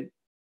he did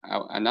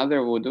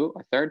another wudu,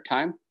 a 3rd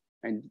time,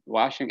 and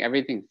washing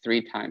everything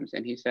 3 times.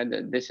 And he said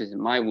that this is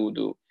my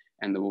wudu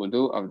and the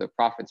wudu of the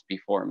prophets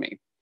before me.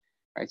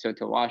 Right? So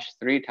to wash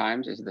 3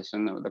 times is the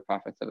sunnah of the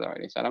Prophet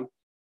ﷺ.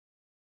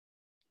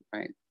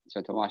 Right?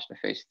 So to wash the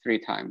face 3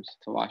 times,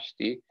 to wash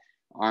the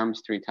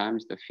arms 3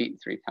 times, the feet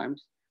 3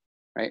 times.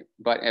 Right?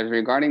 But as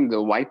regarding the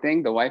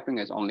wiping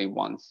is only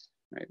once.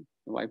 Right?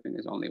 The wiping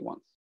is only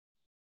once.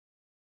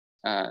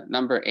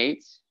 Number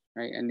 8,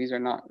 right, and these are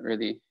not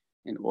really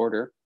in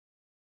order,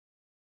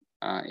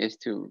 is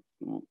to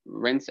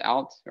rinse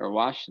out or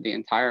wash the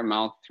entire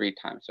mouth 3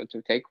 times. So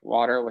to take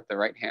water with the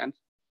right hand,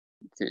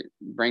 to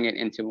bring it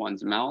into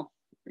one's mouth,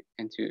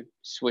 and to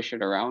swish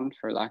it around,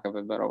 for lack of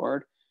a better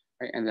word,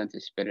 right, and then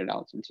to spit it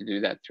out, and to do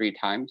that 3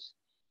 times.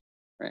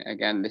 Right?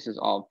 Again, this is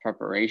all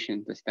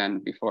preparation to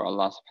stand before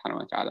Allah subhanahu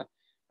wa ta'ala.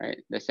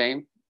 Right? The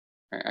same,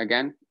 right?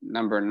 Again,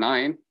 number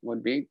 9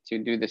 would be to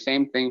do the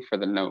same thing for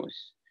the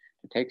nose.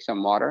 To take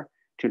some water,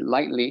 to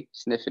lightly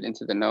sniff it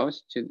into the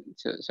nose,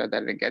 so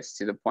that it gets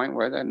to the point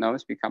where the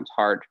nose becomes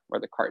hard, where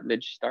the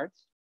cartilage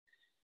starts.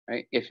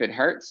 Right? If it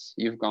hurts,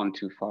 you've gone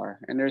too far,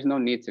 and there's no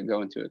need to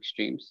go into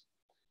extremes.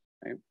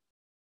 Right?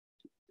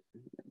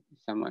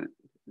 Someone,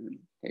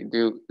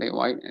 they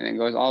wipe and it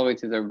goes all the way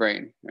to their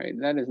brain. Right?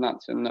 That is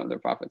not sunnah of the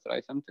Prophet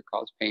ﷺ, to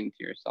cause pain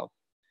to yourself.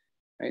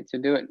 Right? To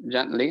do it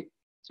gently,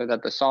 so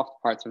that the soft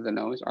parts of the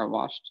nose are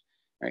washed,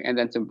 right? And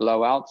then to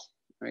blow out,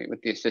 right,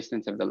 with the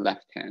assistance of the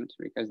left hand,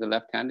 because the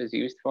left hand is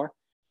used for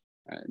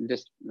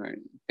just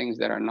things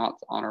that are not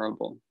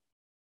honorable.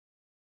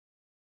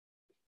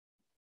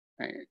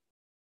 Right.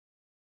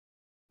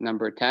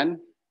 Number 10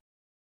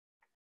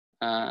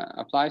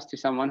 applies to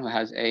someone who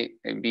has a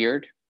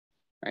beard,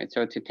 right?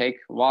 So to take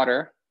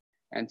water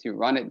and to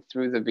run it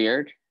through the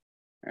beard,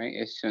 right,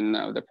 is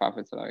sunnah of the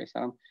Prophet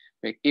ﷺ.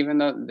 Like, even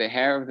though the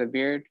hair of the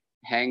beard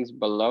hangs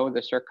below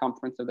the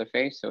circumference of the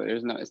face, so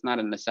it's not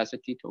a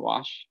necessity to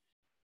wash,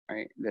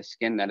 right, the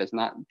skin that is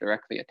not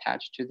directly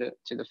attached to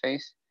the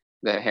face,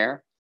 the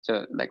hair.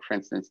 So, like for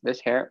instance, this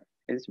hair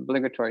is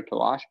obligatory to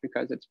wash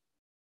because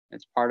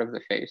it's part of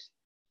the face,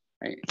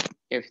 right?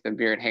 If the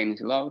beard hangs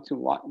low,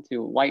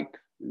 to wipe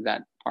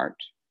that part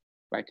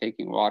by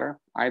taking water,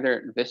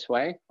 either this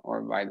way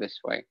or by this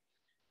way,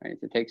 right?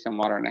 To take some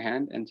water in the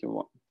hand and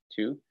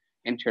to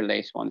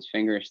interlace one's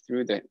fingers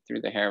through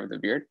the hair of the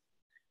beard,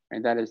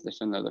 and that is the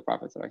sunnah of the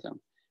Prophet ﷺ.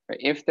 But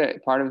if the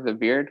part of the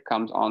beard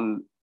comes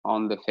on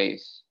the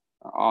face,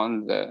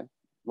 on the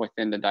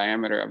within the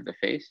diameter of the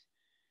face,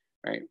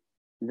 right?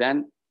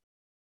 Then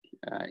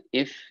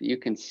if you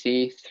can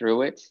see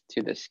through it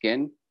to the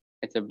skin,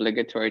 it's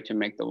obligatory to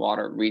make the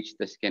water reach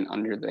the skin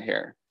under the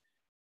hair,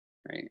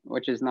 right?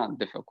 Which is not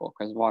difficult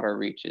because water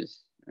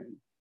reaches, right,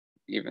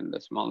 even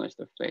the smallest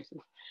of places.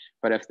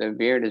 But if the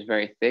beard is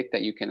very thick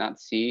that you cannot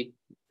see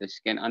the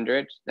skin under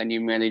it, then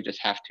you merely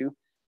just have to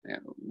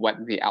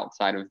wet the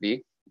outside of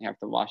you have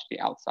to wash the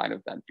outside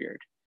of that beard.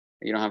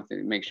 You don't have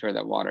to make sure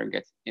that water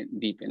gets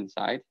deep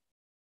inside,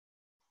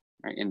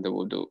 right, in the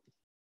wudu.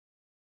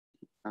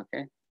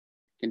 Okay,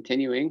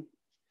 continuing,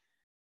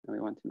 we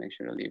want to make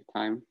sure to leave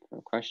time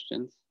for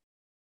questions.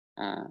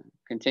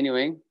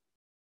 Continuing,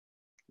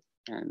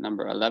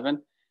 number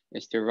 11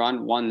 is to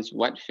run one's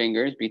wet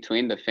fingers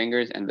between the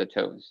fingers and the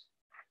toes.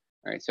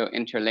 All right, so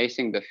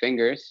interlacing the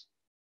fingers,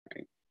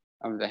 right,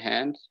 of the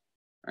hand,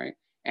 right,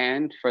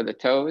 and for the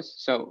toes.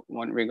 So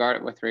with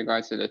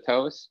regards to the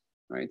toes,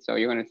 right, so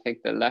you're going to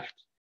take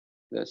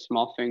the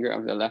small finger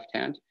of the left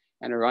hand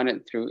and run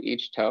it through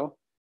each toe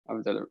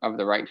of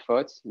the right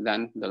foot,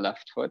 then the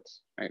left foot,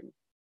 right,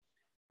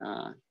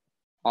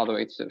 all the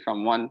way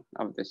from one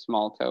of the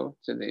small toe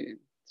to the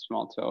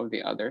small toe of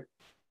the other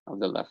of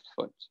the left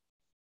foot.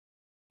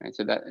 Right,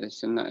 so that is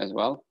sunnah as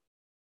well.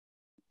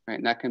 Right,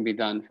 and that can be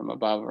done from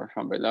above or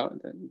from below.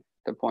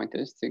 The point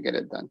is to get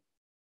it done.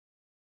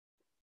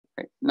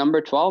 Right.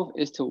 Number 12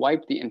 is to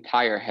wipe the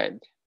entire head.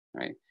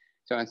 Right.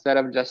 So instead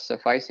of just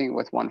sufficing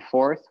with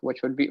 1/4,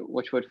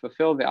 which would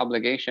fulfill the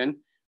obligation,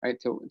 right,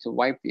 to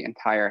wipe the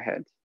entire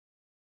head,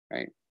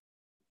 right,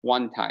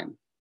 one time.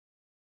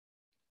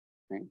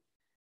 Right.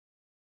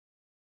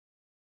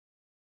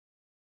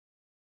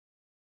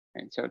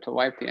 Right. So to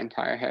wipe the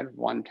entire head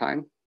one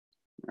time,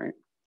 right,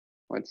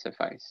 would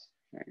suffice.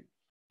 Right.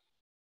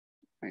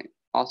 Right.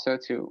 Also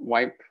to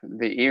wipe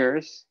the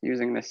ears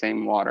using the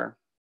same water.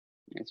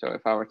 Right. So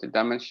if I were to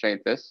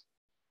demonstrate this,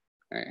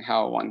 right,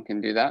 how one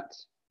can do that,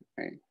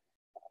 right?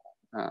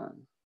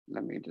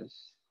 Let me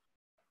just,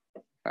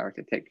 if I were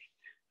to take,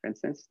 for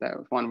instance, that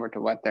if one were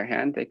to wet their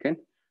hand, they can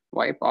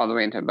wipe all the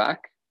way into the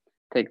back,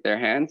 take their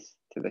hands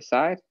to the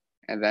side,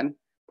 and then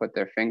put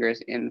their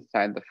fingers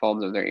inside the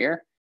folds of their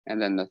ear,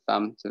 and then the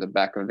thumb to the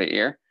back of the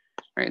ear,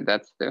 right?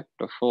 That's the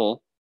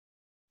full,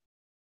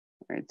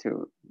 right?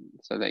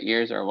 So the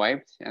ears are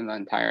wiped and the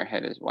entire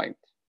head is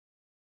wiped,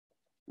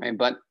 right?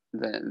 But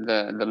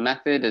the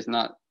method is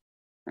not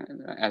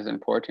as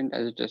important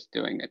as just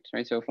doing it,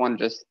 right? So if one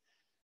just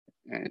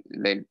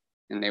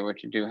they were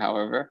to do,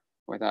 however,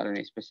 without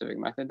any specific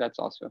method, that's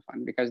also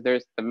fine, because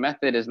the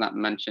method is not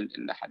mentioned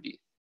in the hadith,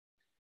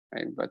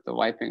 right? But the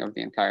wiping of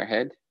the entire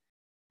head,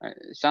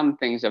 some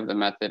things of the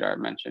method are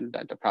mentioned,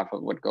 that the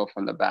Prophet would go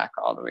from the back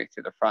all the way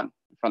to the front,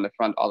 from the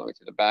front all the way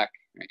to the back,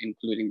 right,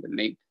 including the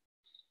nape,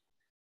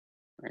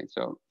 right?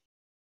 So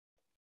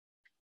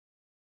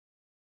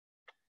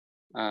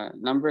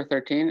number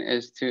 13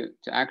 is to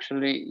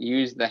actually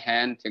use the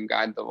hand to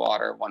guide the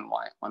water when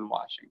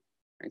washing,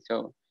 right?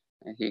 So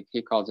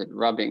he calls it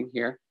rubbing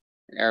here.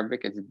 In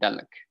Arabic, it's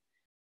dalak,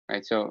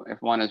 right? So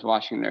if one is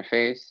washing their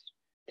face,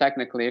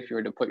 technically, if you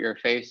were to put your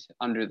face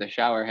under the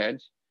shower head,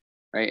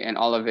 right, and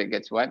all of it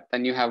gets wet,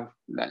 then you have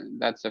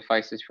that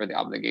suffices for the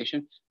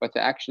obligation. But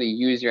to actually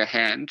use your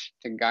hand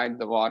to guide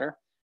the water,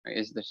 right,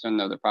 is the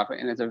sunnah of the Prophet,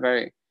 and it's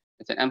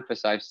an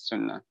emphasized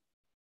sunnah,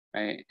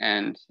 right?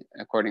 And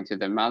according to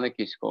the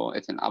Maliki school,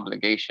 it's an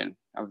obligation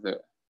of the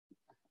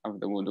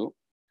wudu,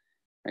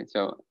 right?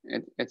 So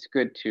it's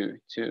good to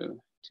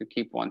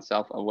keep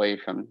oneself away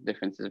from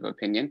differences of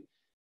opinion,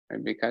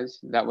 right? Because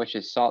that which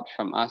is sought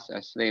from us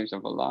as slaves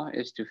of Allah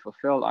is to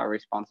fulfill our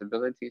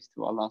responsibilities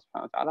to Allah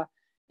subhanahu wa ta'ala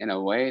in a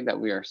way that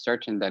we are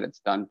certain that it's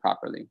done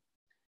properly,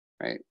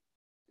 right?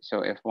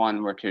 So if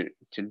one were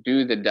to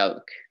do the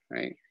dalk,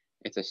 right,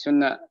 it's a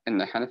sunnah in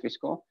the Hanafi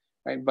school,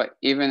 right? But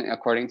even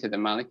according to the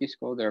Maliki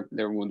school, their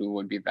wudu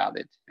would be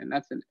valid, and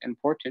that's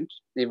important,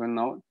 even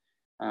though,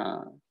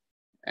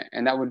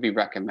 and that would be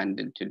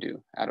recommended to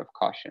do out of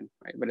caution,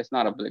 right? But it's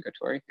not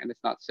obligatory, and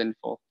it's not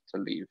sinful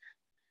to leave,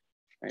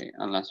 right?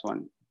 Unless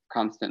one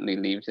constantly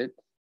leaves it,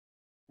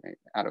 right,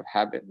 out of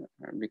habit,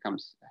 or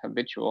becomes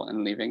habitual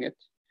in leaving it,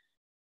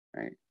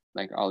 right?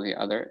 Like all the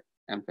other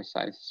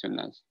emphasized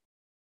sunnahs,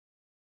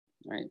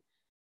 right?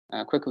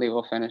 Quickly,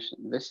 we'll finish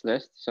this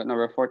list. So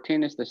number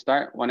 14 is to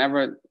start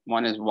whenever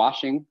one is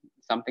washing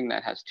something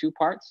that has two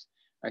parts,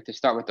 right? To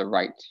start with the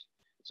right.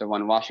 So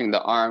when washing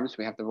the arms,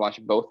 we have to wash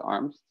both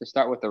arms. To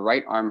start with the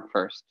right arm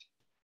first,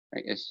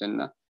 right, is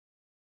sunnah,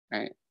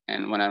 right?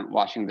 And when I'm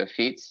washing the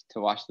feet,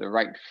 to wash the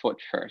right foot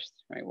first,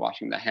 right?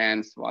 Washing the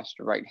hands, to wash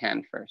the right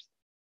hand first,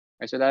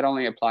 right? So that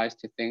only applies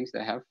to things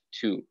that have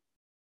two,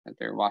 that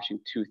they're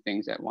washing two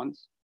things at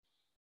once,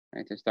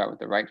 right? To start with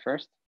the right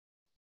first.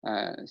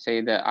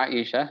 Sayyidah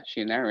Aisha,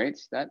 she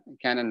narrates that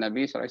كان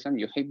النبي صلى الله عليه وسلم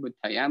يحب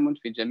التيامن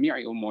في جميع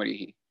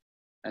أموره,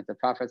 that the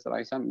Prophet صلى الله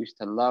عليه وسلم used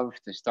to love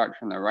to start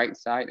from the right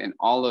side in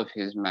all of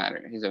his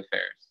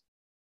affairs,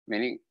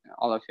 meaning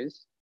all of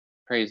his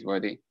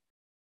praiseworthy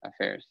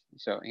affairs.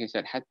 So he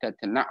said حتى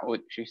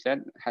تنعد, she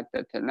said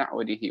حتى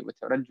تنعده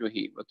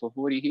وترجه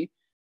وطهوره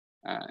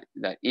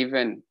that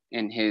even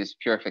in his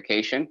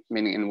purification,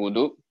 meaning in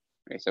wudu,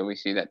 right? So we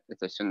see that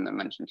it's a sunnah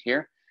mentioned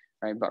here,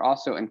 right? But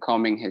also in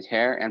combing his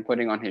hair and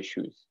putting on his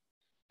shoes,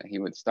 that he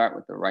would start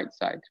with the right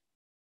side.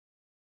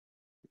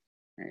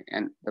 Right?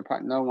 And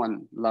no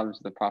one loves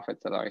the Prophet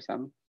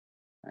ﷺ,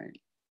 right,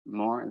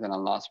 more than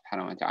Allah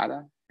subhanahu wa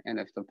ta'ala. And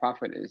if the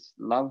Prophet is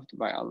loved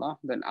by Allah,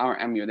 then our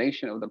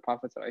emulation of the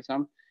Prophet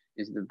ﷺ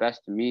is the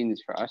best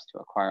means for us to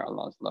acquire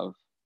Allah's love.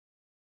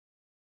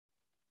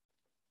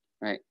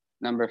 Right.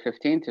 Number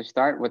 15, to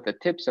start with the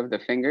tips of the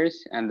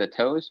fingers and the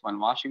toes when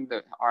washing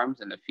the arms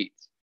and the feet.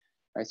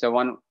 Right. So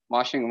when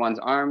washing one's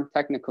arm,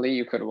 technically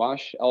you could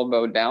wash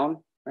elbow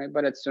down, right?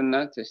 But it's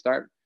sunnah to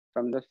start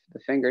from the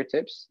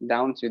fingertips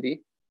down to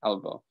the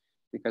elbow,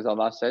 because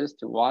Allah says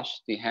to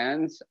wash the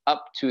hands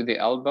up to the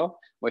elbow,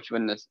 which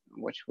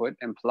would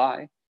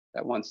imply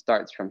that one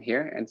starts from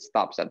here and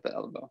stops at the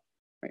elbow,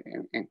 right?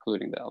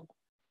 Including the elbow.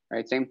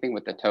 Right. Same thing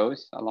with the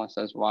toes. Allah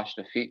says wash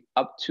the feet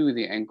up to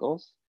the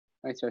ankles.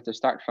 Right, so to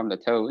start from the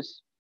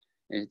toes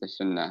is the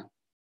sunnah,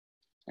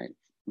 right?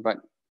 But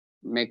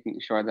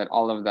making sure that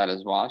all of that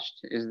is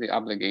washed is the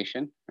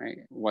obligation, right?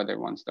 Whether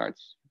one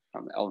starts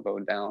from elbow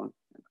down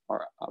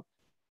or up,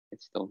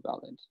 it's still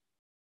valid.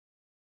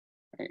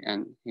 Right?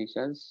 And he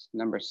says,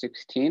 number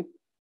 16,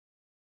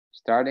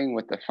 starting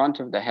with the front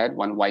of the head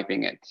when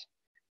wiping it.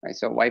 Right,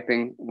 so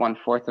wiping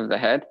 1/4 of the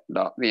head,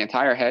 the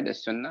entire head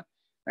is sunnah.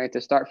 Right, to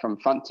start from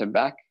front to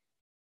back,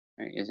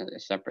 right, is a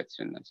separate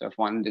sunnah. So if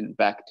one did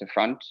back to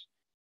front,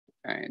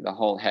 right, the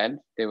whole head,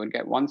 they would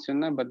get one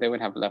sunnah, but they would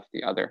have left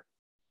the other.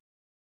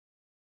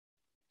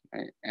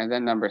 Right? And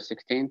then number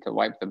 16, to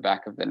wipe the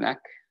back of the neck.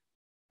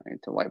 Right?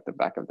 To wipe the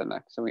back of the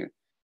neck. So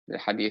the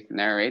hadith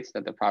narrates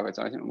that the Prophet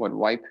would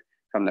wipe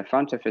from the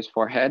front of his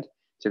forehead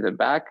to the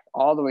back,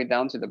 all the way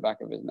down to the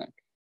back of his neck.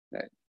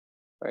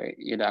 Right?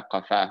 Ila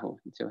qafahu,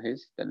 until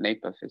the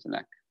nape of his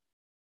neck.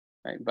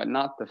 Right? But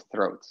not the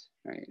throat.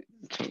 Right?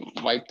 To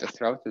wipe the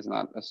throat is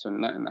not a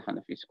sunnah in the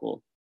Hanafi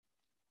school.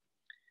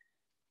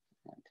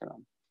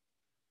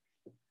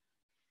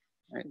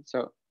 Right,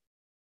 so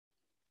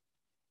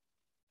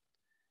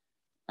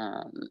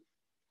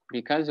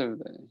because of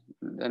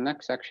the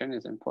next section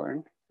is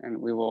important, and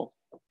we will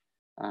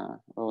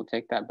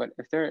take that. But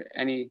if there are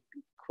any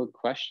quick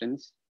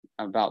questions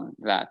about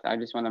that, I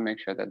just want to make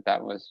sure that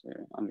that was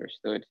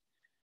understood,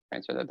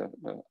 right? So that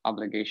the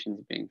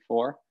obligations being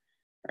 4,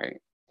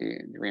 right?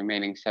 The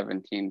remaining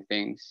 17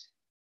 things,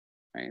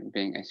 right,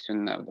 being a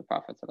sunnah of the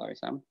Prophet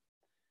ﷺ,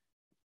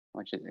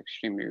 which is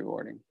extremely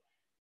rewarding.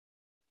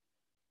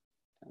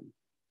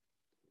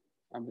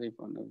 I believe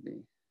one of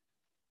the,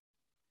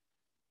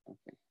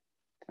 okay,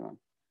 come on.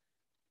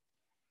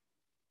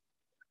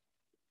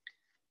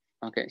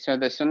 Okay, so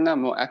the sunnah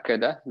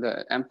mu'akkada,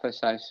 the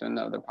emphasized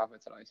sunnah of the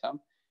Prophet ﷺ,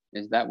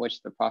 is that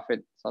which the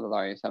Prophet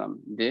ﷺ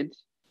did,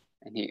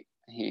 and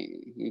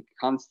he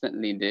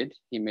constantly did.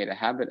 He made a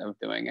habit of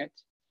doing it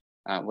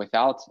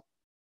without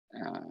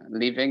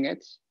leaving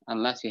it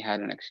unless he had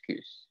an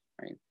excuse,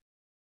 right?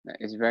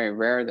 It's very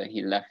rare that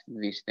he left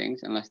these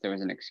things unless there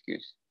was an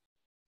excuse,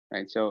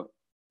 right? So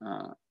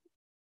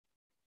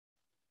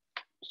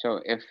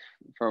if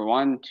for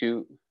one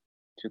to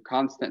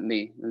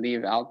constantly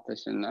leave out the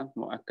sunnah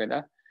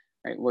mu'akkada,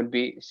 right, would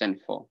be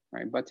sinful,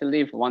 right? But to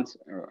leave once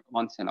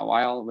in a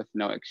while with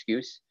no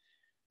excuse,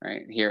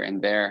 right, here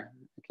and there,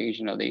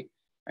 occasionally,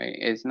 right,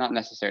 is not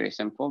necessarily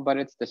sinful, but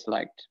it's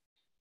disliked,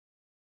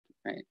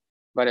 right?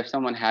 But if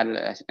someone had it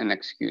as an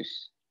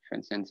excuse, for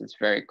instance, it's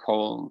very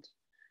cold,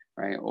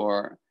 right,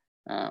 or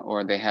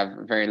they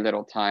have very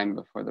little time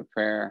before the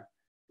prayer,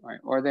 right,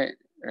 or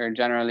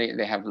generally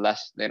they have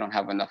less, they don't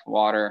have enough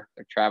water,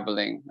 they're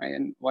traveling, right,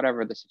 and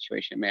whatever the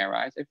situation may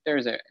arise, if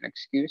there's an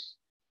excuse,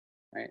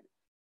 right,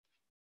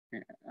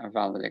 a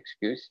valid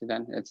excuse,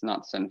 then it's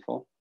not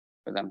sinful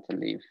for them to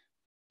leave,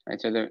 right?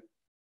 So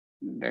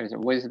there's a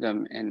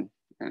wisdom in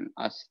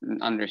us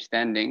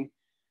understanding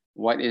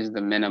what is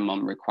the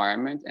minimum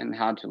requirement and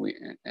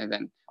and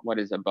then what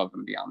is above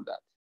and beyond that,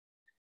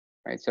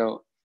 right?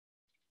 So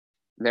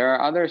there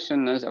are other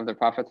sunnahs of the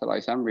Prophet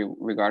ﷺ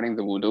regarding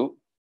the wudu,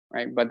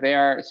 right? But they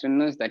are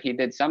sunnahs that he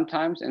did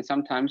sometimes and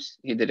sometimes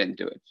he didn't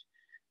do it,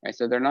 right?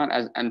 So they're not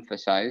as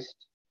emphasized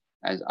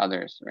as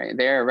others, right?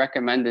 They are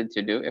recommended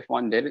to do. If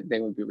one did it, they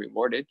would be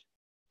rewarded,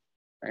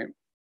 right?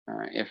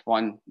 If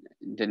one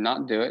did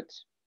not do it,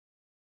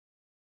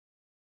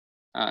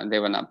 they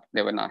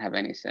would not have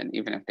any sin,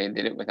 even if they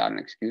did it without an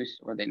excuse,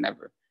 or they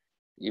never,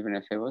 even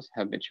if it was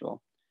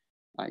habitual.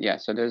 Yeah,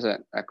 so there's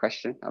a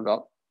question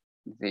about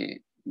the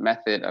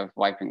method of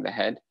wiping the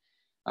head.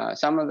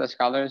 Some of the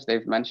scholars,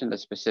 they've mentioned a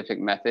specific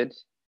method,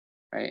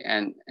 right?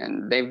 And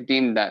they've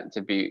deemed that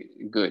to be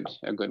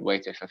a good way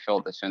to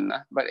fulfill the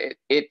sunnah, but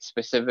it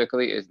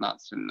specifically is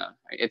not sunnah,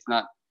 right? It's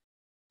not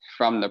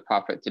from the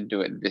Prophet to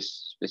do it this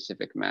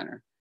specific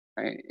manner,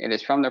 right? It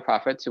is from the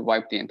Prophet to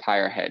wipe the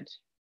entire head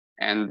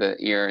and the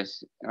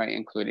ears, right,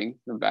 including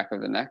the back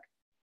of the neck,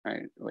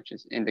 right, which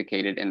is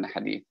indicated in the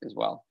hadith as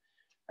well,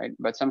 right?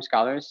 But some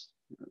scholars,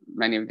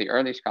 many of the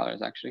early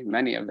scholars,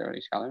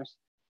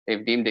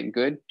 they've deemed it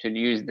good to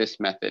use this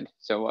method.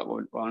 So what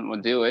one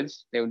would do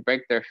is they would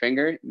break their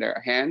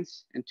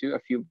hands into a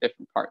few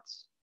different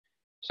parts.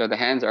 So the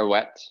hands are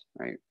wet,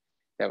 right?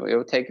 That it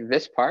will take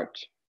this part,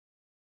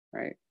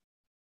 right?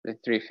 The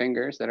 3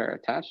 fingers that are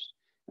attached,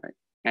 right?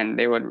 And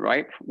they would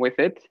wipe with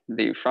it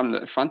from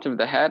the front of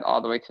the head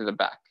all the way to the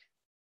back,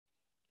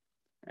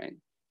 right?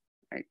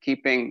 Right?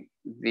 Keeping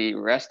the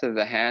rest of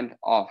the hand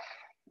off,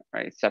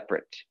 right?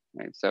 Separate,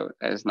 right? So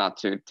as not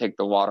to take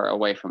the water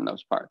away from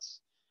those parts,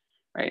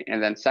 right?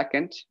 And then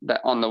second,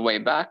 that on the way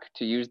back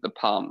to use the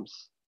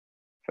palms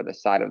for the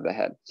side of the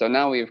head. So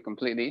now we've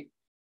completely,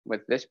 with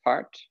this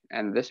part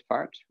and this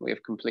part, we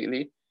have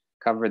completely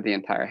covered the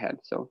entire head.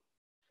 So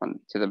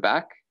from to the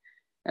back,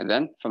 and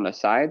then from the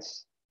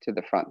sides to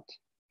the front,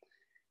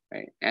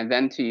 right? And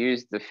then to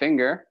use the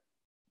finger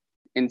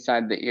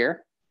inside the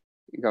ear,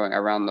 going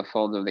around the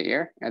fold of the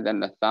ear, and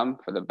then the thumb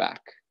for the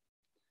back,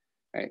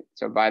 right?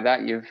 So by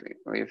that,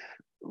 we've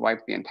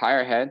wiped the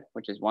entire head,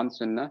 which is one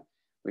sunnah.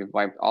 We've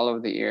wiped all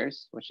of the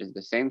ears, which is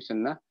the same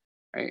sunnah,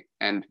 right?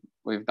 And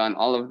we've done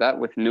all of that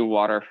with new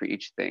water for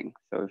each thing.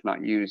 So we've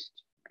not used,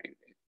 right?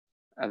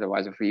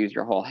 Otherwise, if we use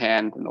your whole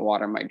hand, then the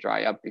water might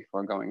dry up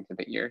before going to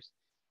the ears,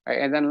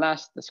 right? And then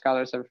last, the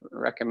scholars have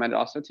recommended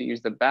also to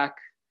use the back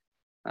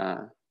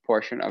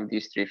portion of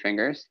these 3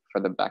 fingers for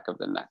the back of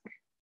the neck,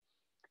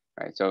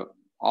 right? So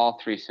all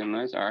 3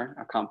 sunnahs are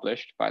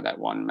accomplished by that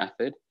one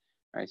method,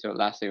 right? So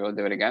lastly, we'll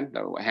do it again.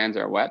 The hands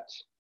are wet,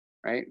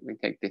 right? We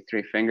take the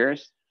 3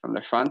 fingers from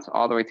the front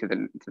all the way to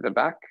the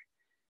back,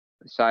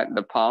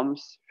 the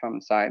palms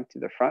from side to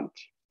the front,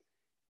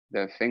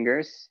 the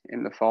fingers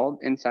in the fold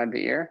inside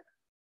the ear,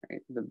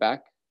 right? The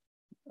back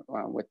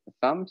with the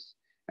thumbs,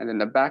 and then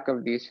the back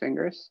of these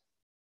fingers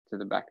to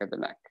the back of the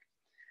neck,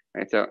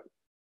 right? So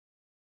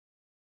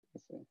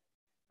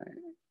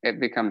it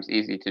becomes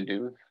easy to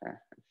do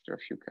after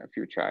a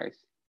few tries,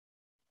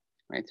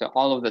 right? So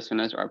all of the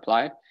sunnahs are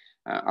applied,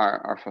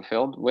 are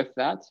fulfilled with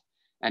that,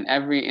 and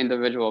every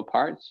individual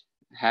part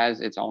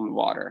has its own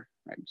water,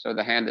 right? So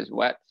the hand is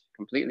wet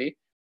completely,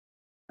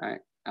 right?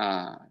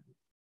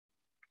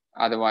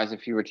 Otherwise,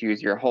 if you were to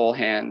use your whole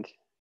hand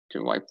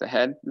to wipe the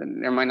head, then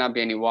there might not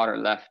be any water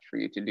left for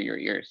you to do your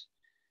ears,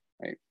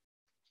 right?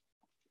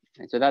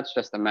 And so that's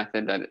just a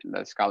method that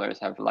the scholars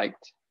have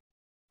liked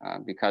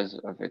because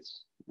of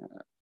its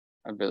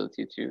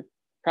ability to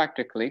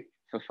practically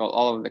fulfill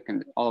all of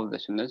the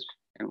sunnahs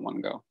in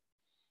one go.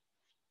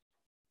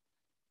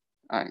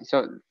 All right,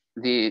 so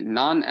the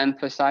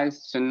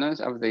non-emphasized sunnahs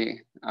of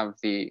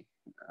the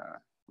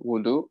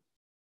wudu,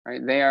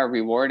 right? They are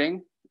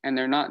rewarding, and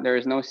there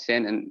is no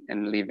sin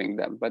in leaving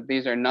them. But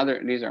these are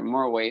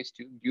more ways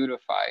to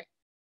beautify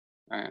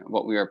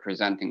what we are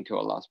presenting to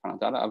Allah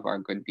subhanahu wa ta'ala of our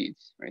good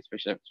deeds, right?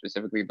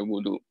 Specifically the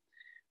wudu.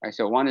 Right?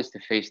 So one is to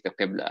face the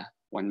qibla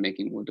when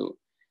making wudu,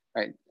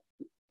 right?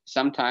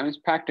 Sometimes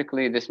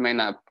practically this may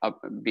not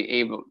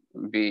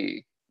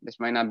be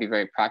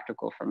very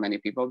practical for many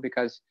people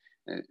because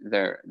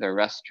their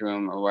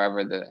restroom or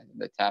wherever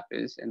the tap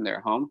is in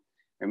their home,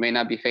 it may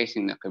not be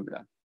facing the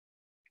qibla,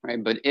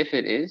 right? But if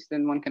it is,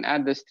 then one can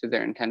add this to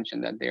their intention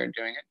that they are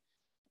doing it,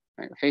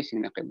 right,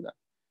 facing the qibla.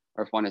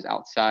 Or if one is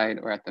outside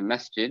or at the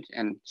masjid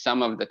and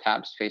some of the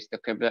taps face the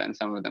qibla and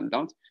some of them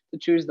don't, to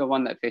choose the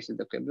one that faces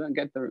the qibla and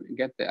get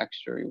the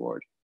extra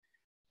reward,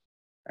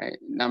 right?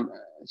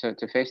 So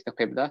to face the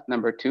qibla.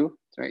 Number 2,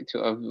 right,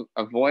 to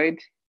avoid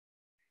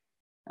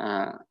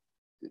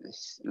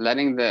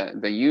letting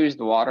the used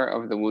water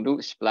of the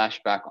wudu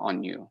splash back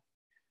on you,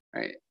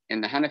 right?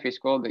 In the Hanafi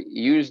school, the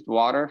used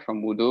water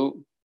from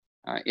wudu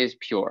is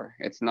pure.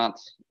 It's not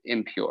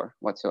impure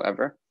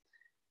whatsoever,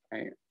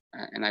 right?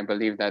 And I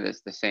believe that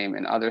is the same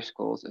in other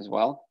schools as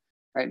well,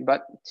 right?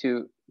 But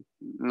to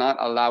not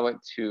allow it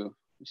to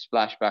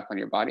splash back on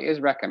your body is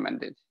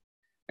recommended,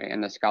 right?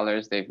 And the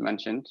scholars, they've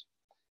mentioned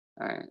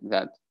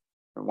that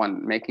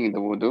one making the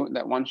wudu,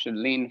 that one should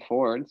lean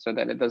forward so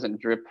that it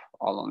doesn't drip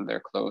all on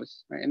their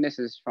clothes, right? And this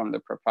is from the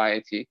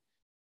propriety,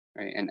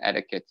 right, and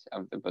etiquette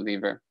of the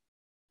believer,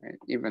 right?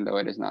 Even though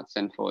it is not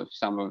sinful if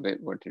some of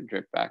it were to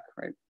drip back,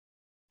 right?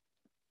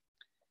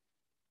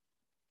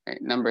 Right.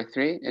 Number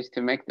 3 is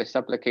to make the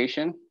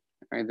supplication,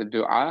 right, the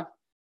dua,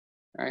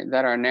 right,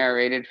 that are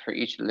narrated for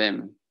each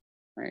limb,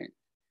 right?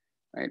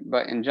 Right.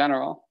 But in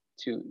general,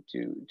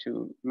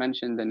 to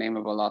mention the name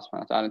of Allah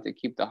subhanahu wa ta'ala, to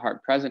keep the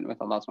heart present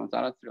with Allah subhanahu wa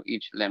ta'ala through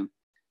each limb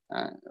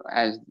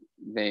as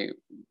they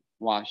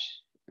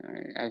wash,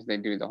 as they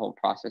do the whole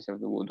process of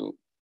the wudu.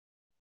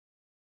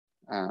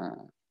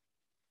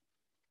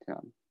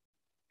 So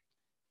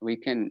we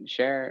can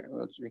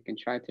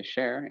try to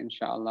share,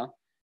 inshallah,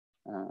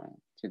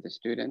 to the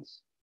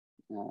students,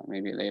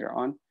 maybe later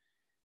on,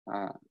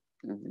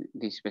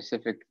 the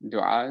specific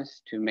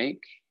du'as to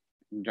make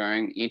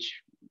during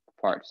each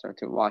part. So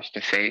to wash the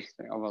face,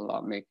 oh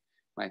Allah, make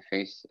my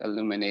face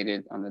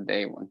illuminated on the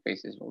day when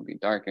faces will be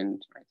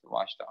darkened, right? To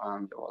wash the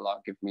arms, oh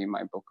Allah, give me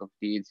my book of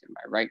deeds in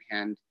my right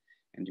hand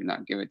and do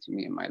not give it to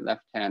me in my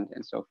left hand,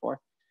 and so forth.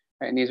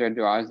 Right? And these are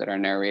du'as that are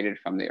narrated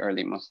from the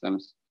early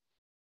Muslims,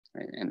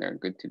 right? And they're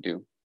good to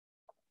do.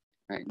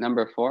 Right?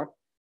 Number 4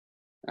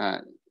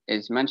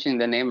 is mentioning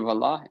the name of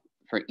Allah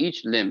for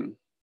each limb.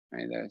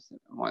 Right? There's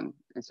one,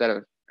 instead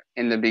of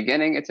in the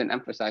beginning, it's an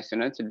emphasized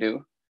sunnah to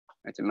do,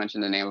 right, to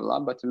mention the name of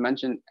Allah, but to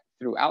mention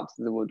throughout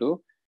the wudu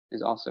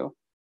is also,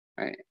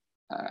 right,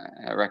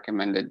 a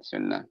recommended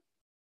sunnah.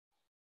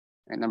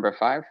 And number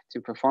 5,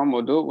 to perform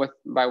wudu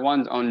by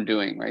one's own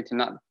doing, right? To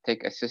not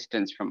take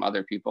assistance from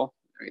other people,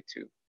 right?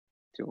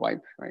 To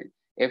wipe, right?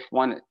 If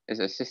one is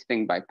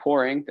assisting by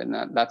pouring, then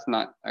that's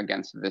not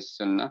against this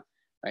sunnah,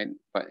 right?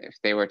 But if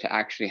they were to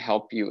actually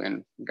help you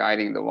in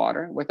guiding the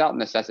water without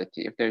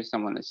necessity, if there's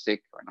someone is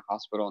sick or in a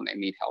hospital and they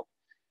need help,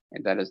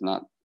 right, that is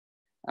not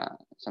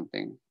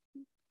something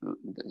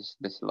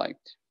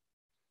disliked.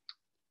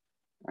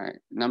 All right,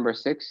 number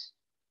 6.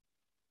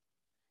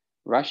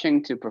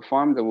 Rushing to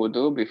perform the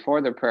wudu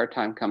before the prayer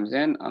time comes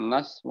in,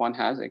 unless one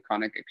has a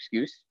chronic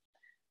excuse,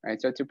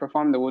 right? So to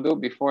perform the wudu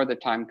before the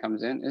time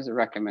comes in is a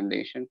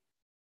recommendation,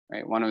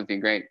 right? One of the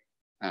great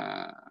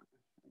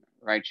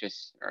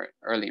righteous or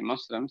early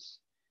Muslims,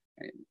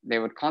 right, they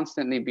would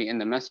constantly be in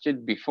the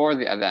masjid before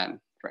the adhan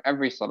for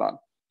every salat.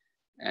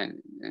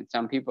 And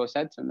some people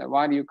said to him,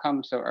 why do you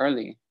come so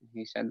early?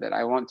 He said that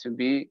I want to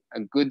be a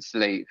good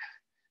slave.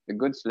 The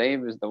good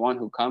slave is the one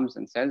who comes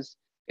and says,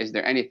 is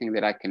there anything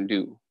that I can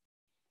do?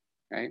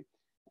 Right?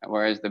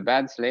 Whereas the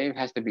bad slave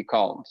has to be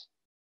called.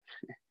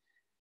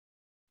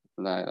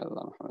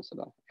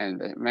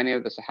 And many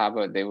of the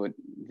Sahaba,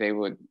 they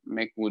would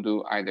make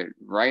wudu either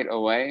right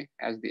away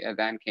as the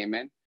adhan came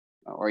in,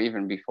 or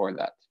even before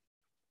that,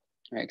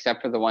 right?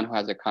 Except for the one who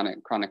has a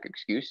chronic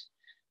excuse,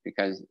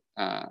 because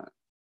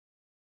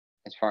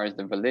as far as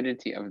the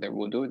validity of their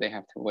wudu, they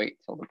have to wait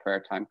till the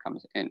prayer time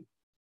comes in.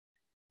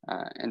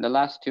 And the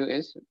last 2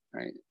 is,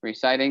 right,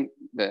 reciting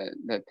the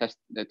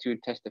 2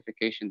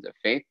 testifications of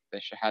faith, the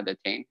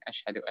shahadatain,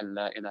 ashhadu an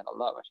la ilaha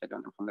illallah wa ashhadu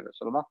anna Muhammadan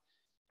Rasulullah,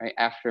 right,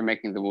 after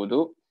making the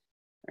wudu,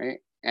 right,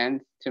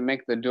 and to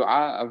make the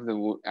dua of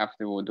the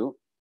after wudu,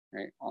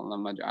 right,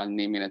 Allahumma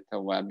ja'alni min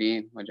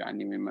at-tawwabin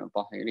waj'alni min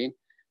al-tahirin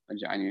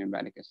waj'alni min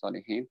ibadika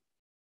salihin,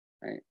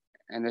 right,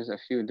 and there's a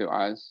few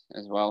du'as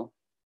as well.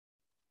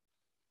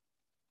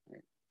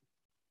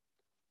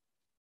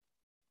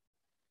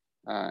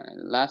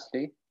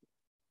 Lastly,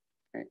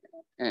 right,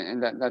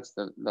 and that's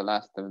the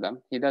last of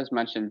them. He does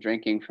mention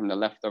drinking from the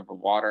leftover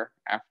water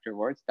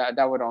afterwards.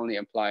 That would only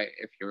apply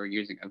if you were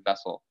using a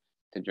vessel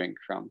to drink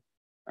from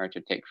or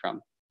to take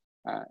from.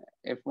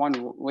 If one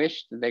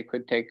wished, they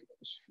could take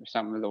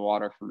some of the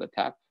water from the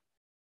tap,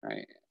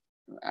 right,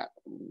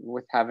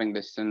 with having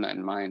the sunnah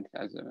in mind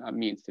as a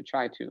means to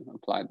try to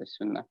apply the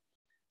sunnah.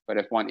 But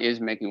if one is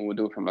making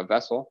wudu from a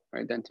vessel,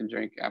 right, then to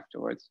drink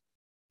afterwards,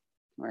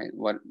 right,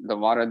 what the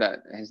water that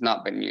has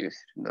not been used,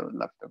 the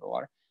leftover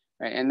water,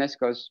 right, and this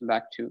goes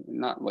back to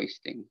not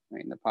wasting,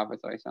 right. The Prophet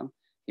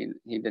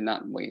he did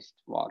not waste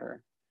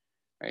water,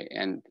 right,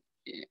 and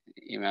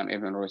Imam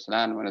Ibn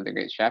Ruslan, one of the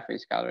great Shafi'i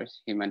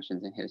scholars, he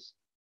mentions in his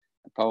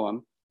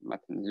poem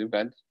Matan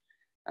Zubad,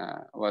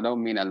 وَلَوْ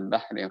مِنَ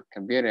الْبَحْرِ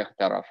الْكَبِيرِ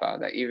اغْتَرَفَ,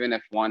 that even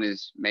if one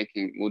is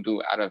making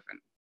wudu out of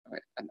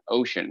an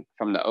ocean,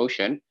 from the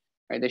ocean,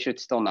 right, they should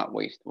still not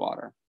waste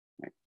water,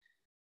 right.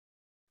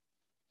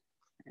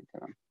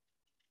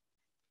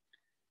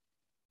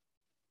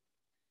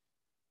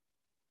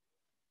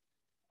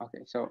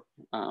 Okay, so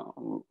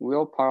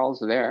we'll pause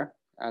there.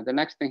 The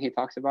next thing he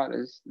talks about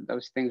is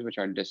those things which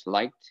are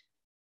disliked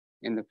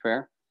in the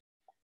prayer,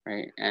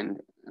 right? And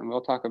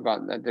we'll talk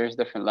about that there's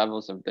different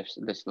levels of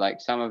dislike.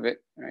 Some of it,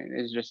 right,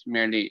 is just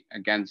merely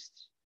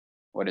against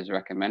what is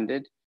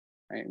recommended,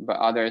 right? But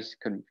others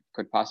could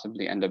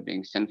possibly end up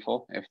being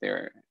sinful if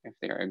they're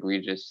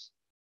egregious.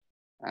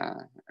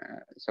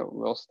 So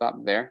we'll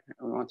stop there.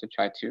 We want to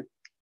try to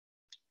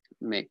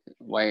make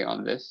way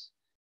on this,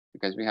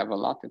 because we have a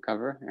lot to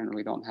cover and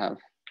we don't have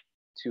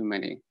too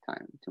much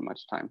time, too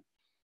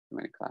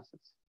many classes.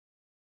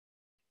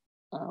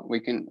 We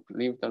can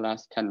leave the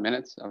last 10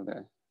 minutes of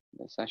the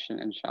session,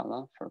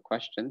 inshallah, for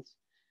questions,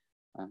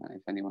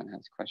 if anyone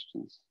has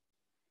questions.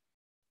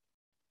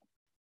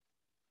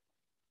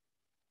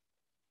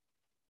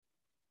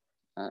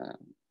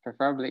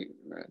 Preferably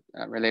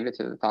related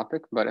to the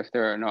topic, but if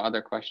there are no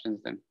other questions,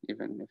 then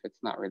even if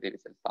it's not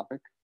related to the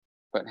topic,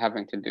 but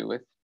having to do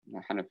with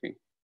Hanafi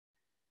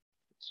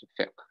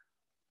fiqh.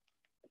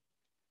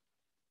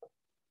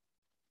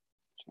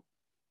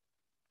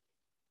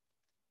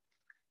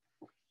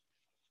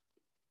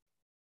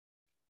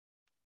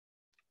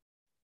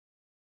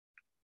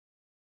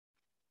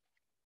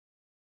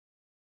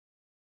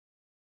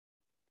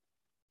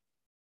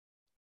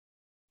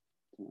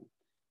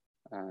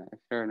 If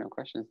there are no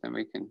questions, then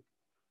we can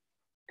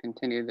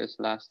continue this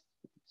last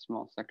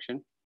small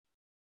section.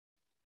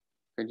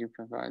 Could you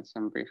provide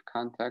some brief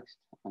context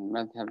on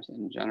madhabs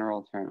in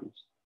general terms?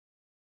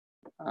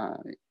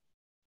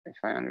 If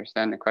I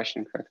understand the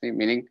question correctly,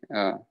 meaning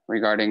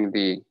regarding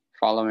the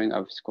following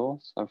of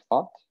schools of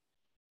thought,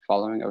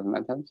 following of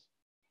madhabs.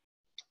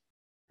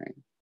 Right.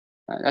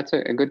 That's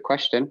a good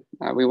question.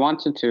 We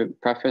wanted to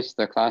preface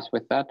the class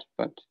with that,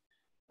 but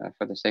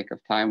for the sake of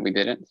time, we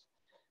didn't.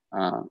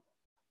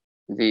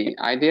 The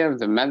idea of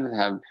the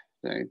madhab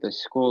the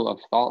school of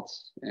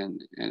thoughts in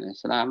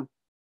Islam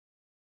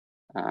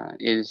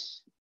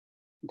is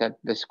that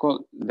the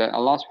school that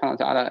Allah subhanahu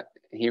wa ta'ala,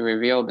 He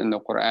revealed in the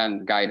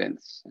Quran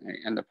guidance, right?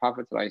 And the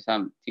Prophet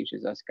ﷺ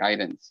teaches us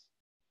guidance.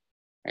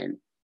 Right?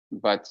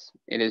 But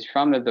it is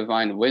from the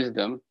divine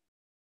wisdom,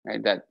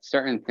 right, that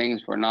certain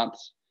things were not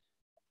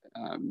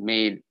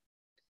made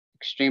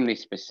extremely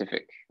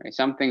specific. Right?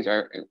 Some things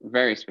are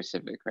very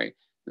specific, right?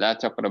 La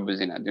taqrabu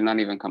zina, do not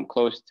even come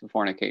close to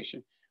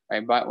fornication.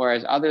 Right? But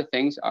whereas other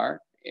things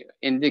are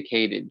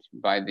indicated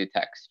by the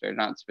text, they're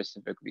not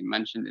specifically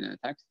mentioned in the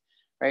text.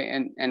 Right?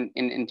 And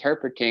in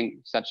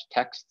interpreting such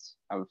texts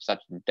of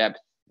such depth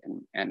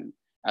and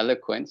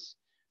eloquence,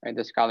 right,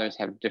 the scholars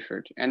have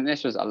differed. And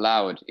this was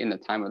allowed in the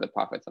time of the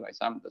Prophet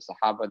ﷺ. The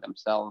Sahaba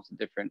themselves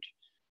different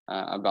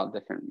about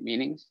different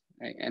meanings.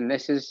 Right? And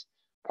this is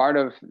part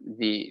of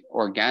the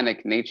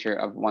organic nature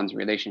of one's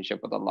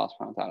relationship with Allah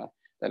subhanahu wa ta'ala,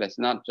 that it's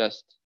not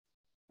just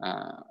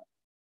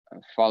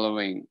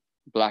following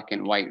black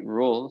and white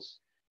rules,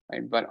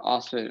 right, but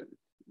also,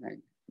 right,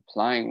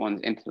 applying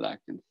one's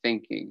intellect and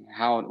thinking,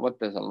 what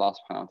does Allah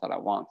subhanahu wa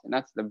ta'ala want? And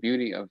that's the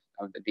beauty of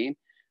the deen,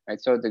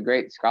 right? So the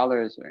great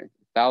scholars, right,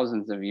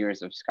 thousands of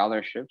years of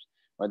scholarships,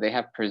 where they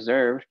have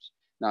preserved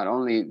not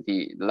only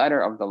the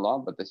letter of the law,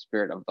 but the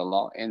spirit of the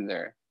law in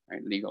their,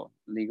 right, legal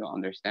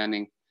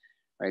understanding,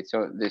 right?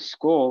 So this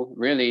school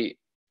really,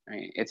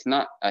 right, it's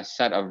not a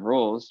set of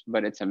rules,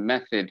 but it's a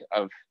method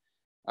of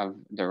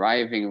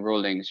deriving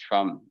rulings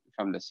from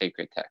the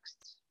sacred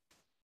texts.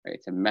 Right?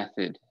 It's a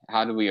method.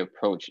 How do we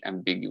approach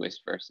ambiguous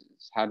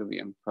verses? How do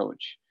we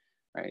approach,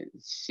 right,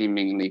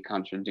 seemingly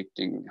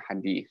contradicting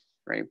hadith?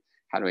 Right?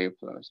 How do we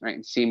approach,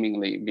 right?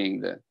 Seemingly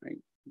being the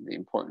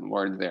important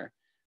word there,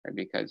 right?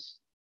 Because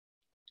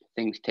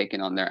things taken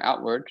on their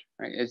outward,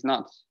 right, is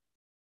not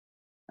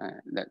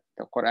that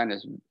the Quran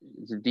is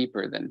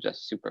deeper than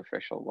just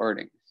superficial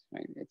wordings.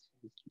 Right? It's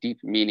deep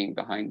meaning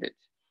behind it.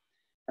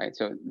 Right?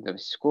 So the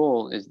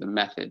school is the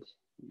method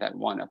that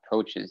one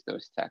approaches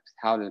those texts.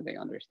 How do they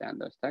understand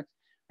those texts?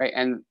 Right?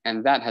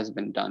 And that has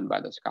been done by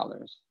the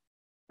scholars.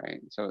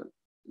 Right? So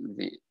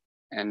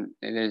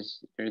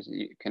there's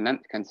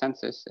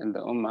consensus in the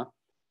Ummah,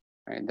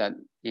 right, that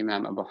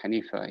Imam Abu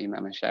Hanifa,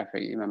 Imam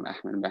Shafi'i, Imam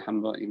Ahmad bin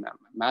Hanbal, Imam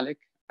Malik,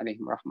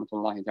 alayhim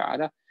rahmatullahi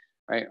ta'ala,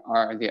 right,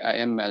 are the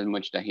A'imma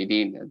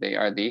al-Mujtahideen. They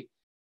are the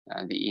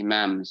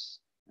Imams,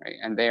 right?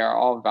 And they are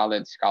all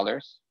valid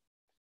scholars,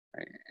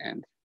 right?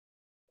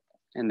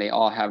 And they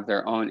all have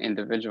their own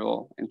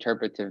individual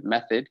interpretive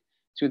method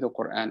to the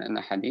Quran and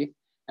the Hadith.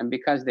 And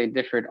because they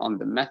differed on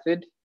the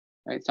method,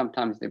 right,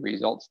 sometimes the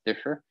results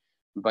differ,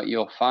 but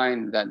you'll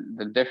find that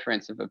the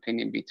difference of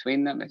opinion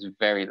between them is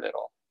very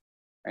little.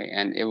 Right?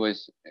 And it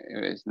was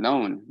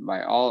known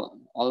by all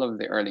of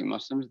the early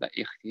Muslims that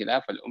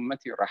ikhtilaf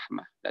al-ummati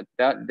rahmah,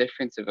 that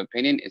difference of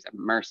opinion is a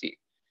mercy.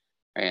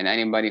 Right? And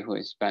anybody who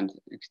has spent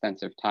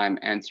extensive time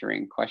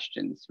answering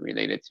questions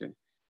related to,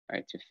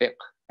 right, to fiqh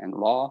and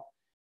law,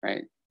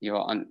 right,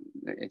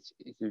 it's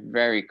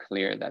very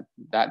clear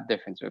that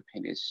difference of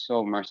opinion is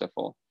so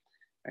merciful,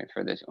 right,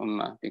 for this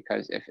ummah,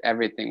 because if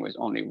everything was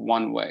only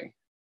one way,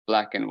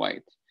 black and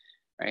white,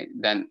 right,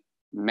 then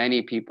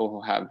many people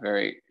who have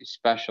very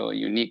special,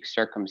 unique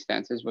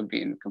circumstances would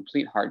be in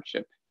complete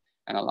hardship.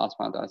 And Allah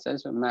subhanahu wa ta'ala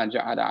says, مَا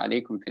جَعَلَ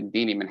عَلَيْكُمْ فِي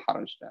الدِّينِ مِنْ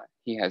حَرَجٍ.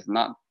 He has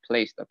not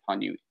placed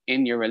upon you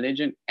in your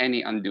religion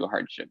any undue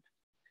hardship.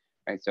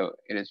 Right? So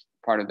it is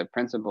part of the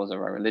principles of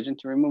our religion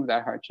to remove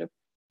that hardship,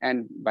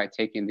 and by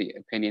taking the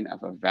opinion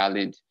of a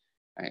valid,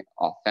 right,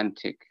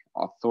 authentic,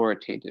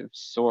 authoritative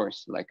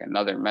source, like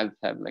another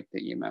madhab, like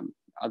the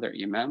other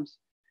imams,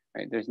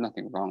 right? There's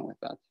nothing wrong with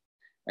that.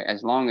 Right?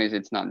 As long as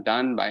it's not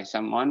done by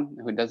someone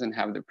who doesn't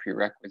have the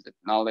prerequisite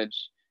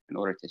knowledge in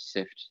order to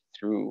sift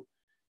through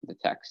the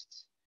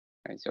texts.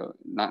 Right? So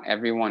not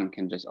everyone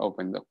can just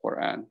open the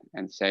Quran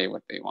and say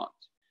what they want.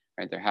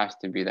 Right? There has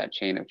to be that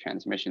chain of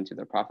transmission to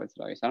the Prophet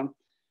ﷺ,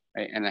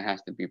 right? And it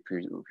has to be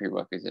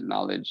prerequisite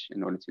knowledge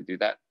in order to do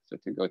that. So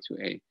to go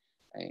to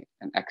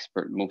an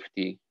expert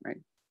mufti, right?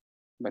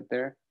 But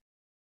there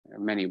are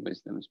many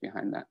wisdoms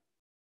behind that.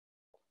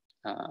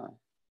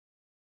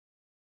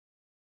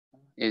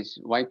 Is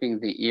wiping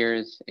the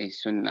ears a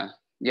sunnah?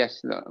 Yes,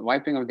 the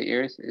wiping of the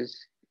ears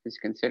is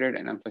considered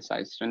an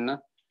emphasized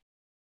sunnah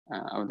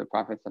of the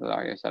Prophet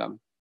ﷺ,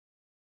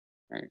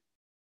 right?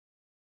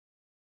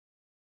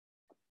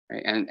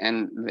 Right?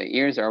 And the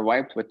ears are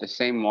wiped with the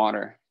same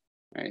water,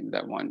 right,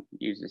 that one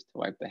uses to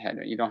wipe the head.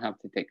 You don't have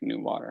to take new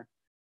water,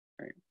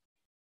 right?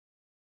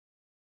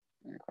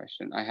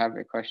 I have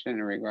a question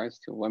in regards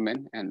to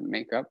women and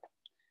makeup.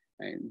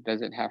 Right?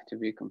 Does it have to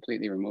be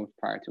completely removed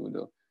prior to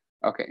wudu?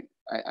 Okay,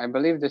 I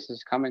believe this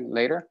is coming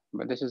later,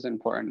 but this is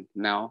important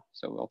now,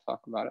 so we'll talk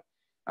about it.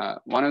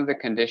 One of the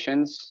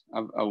conditions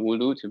of a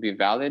wudu to be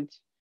valid,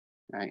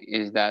 right,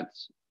 is that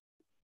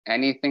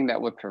anything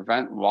that would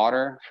prevent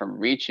water from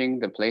reaching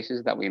the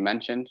places that we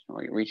mentioned,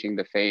 or reaching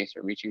the face,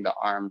 or reaching the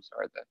arms,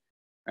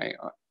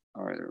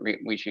 or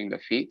reaching the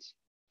feet,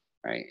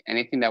 right?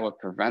 Anything that would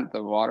prevent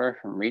the water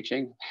from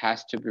reaching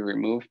has to be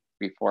removed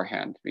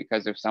beforehand,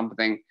 because if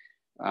something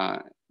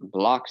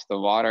blocks the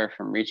water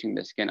from reaching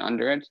the skin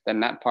under it, then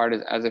that part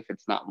is as if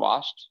it's not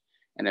washed.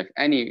 And if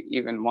any,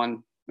 even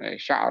one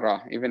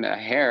sha'ra, even a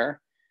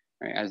hair,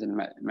 right, as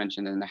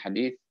mentioned in the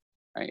hadith,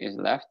 right, is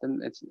left,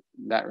 then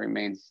that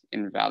remains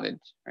invalid.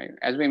 Right?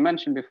 As we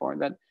mentioned before,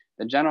 that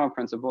the general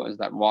principle is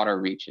that water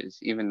reaches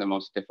even the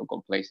most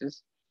difficult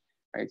places.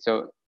 Right?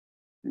 So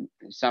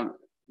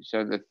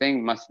the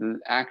thing must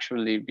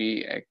actually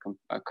be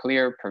a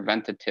clear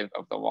preventative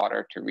of the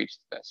water to reach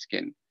the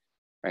skin.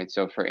 Right?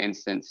 So for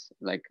instance,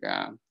 like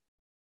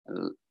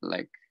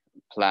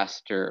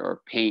plaster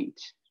or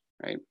paint,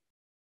 right?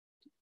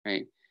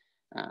 Right?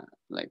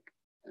 Like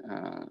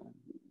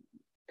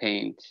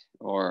paint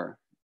or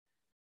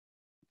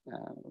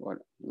what,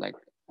 like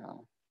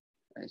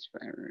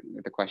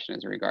the question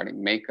is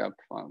regarding makeup.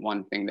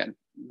 One thing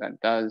that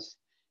does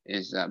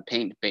is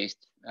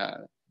paint-based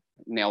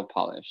nail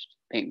polish.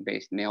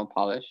 Paint-based nail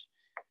polish,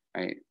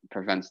 right,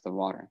 prevents the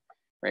water,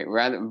 right?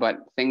 But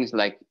things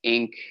like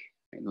ink,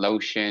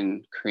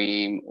 lotion,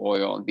 cream,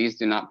 oil, these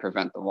do not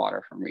prevent the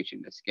water from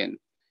reaching the skin,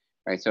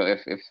 right? So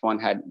if one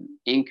had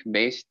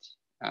ink-based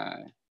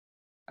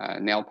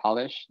nail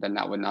polish, then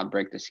that would not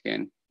break the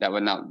skin. That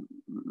would not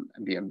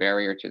be a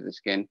barrier to the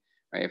skin,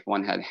 right? If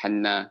one had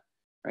henna,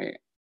 right,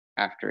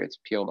 after it's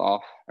peeled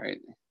off,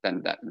 right,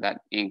 then that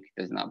ink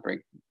does not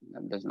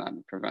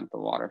prevent the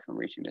water from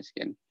reaching the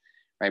skin,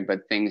 right?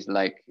 But things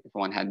like if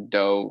one had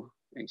dough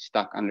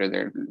stuck under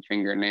their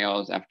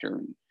fingernails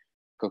after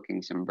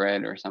cooking some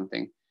bread or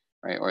something,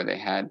 right, or they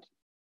had,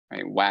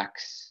 right,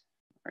 wax,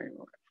 right,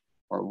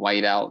 or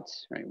whiteout,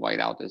 right?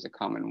 Whiteout is a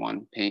common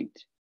one, paint,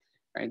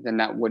 right? Then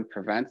that would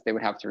prevent. They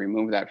would have to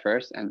remove that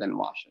first and then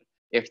wash it.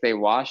 If they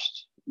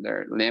washed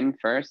their limb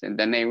first and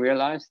then they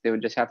realized, they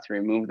would just have to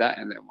remove that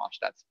and then wash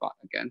that spot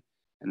again,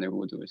 and their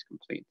wudu is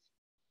complete.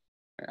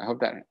 I hope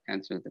that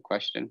answers the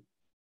question.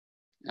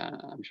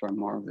 I'm sure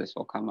more of this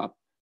will come up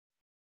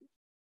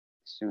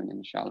soon,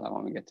 inshallah,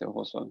 when we get to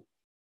ghusl.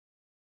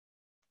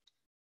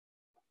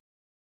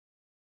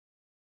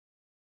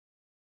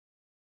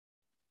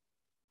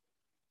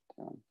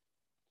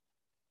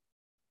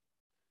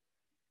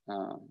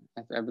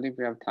 I believe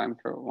we have time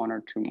for one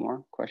or two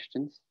more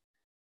questions,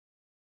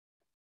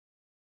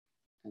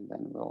 and then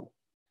we'll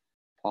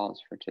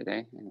pause for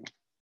today.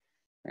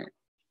 Right.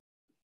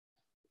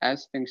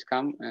 As things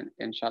come, and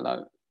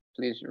inshallah,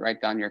 please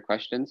write down your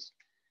questions,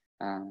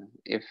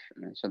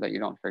 so that you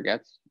don't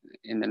forget.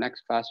 In the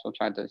next class, we'll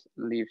try to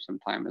leave some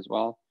time as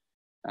well,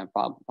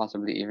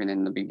 possibly even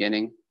in the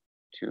beginning,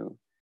 to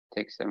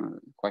take some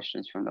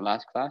questions from the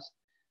last class.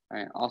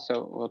 Right.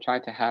 Also, we'll try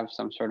to have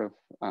some sort of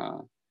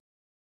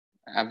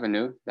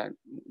avenue that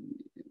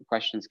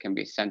questions can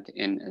be sent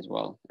in as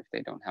well if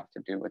they don't have to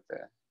do with the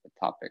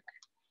topic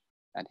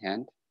at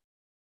hand,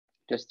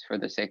 just for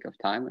the sake of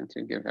time and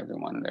to give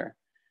everyone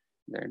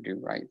their due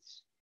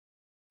rights.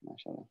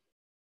 MashaAllah.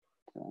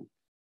 So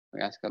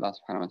we ask Allah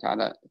subhanahu wa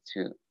ta'ala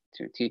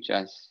to teach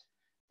us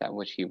that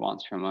which He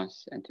wants from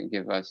us and to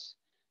give us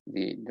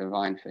the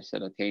divine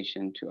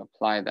facilitation to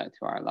apply that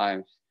to our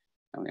lives.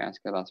 And we ask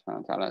Allah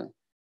subhanahu wa ta'ala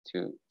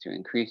to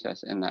increase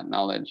us in that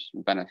knowledge,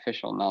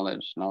 beneficial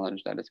knowledge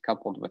that is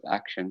coupled with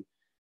action.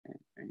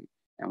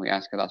 And we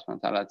ask Allah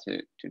subhanahu wa ta'ala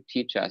to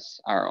teach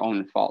us our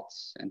own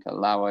faults and to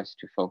allow us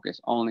to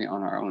focus only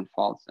on our own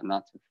faults and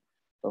not to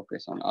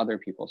focus on other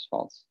people's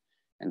faults.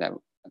 And that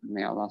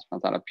may Allah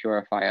subhanahu wa ta'ala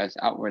purify us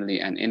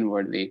outwardly and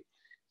inwardly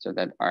so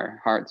that our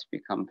hearts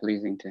become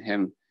pleasing to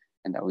Him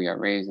and that we are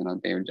raised in a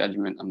day of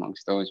judgment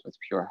amongst those with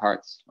pure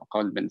hearts.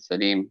 qalbin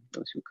salim,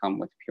 those who come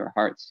with pure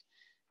hearts.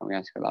 And we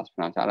ask Allah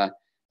subhanahu wa ta'ala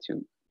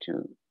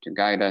to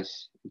guide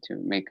us, to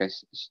make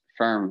us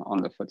firm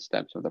on the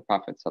footsteps of the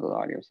Prophet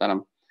sallallahu alaihi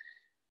wasallam.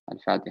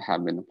 الفاتحة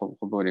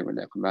بالقبول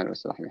والإقبال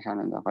والصلاح الحال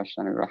عند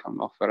غشنا الرحم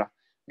والمغفرة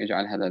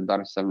يجعل هذا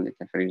الدرس سبب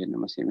لتفريج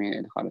المسلمين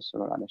إدخال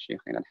السرور على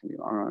شيخنا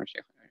الحبيب عمر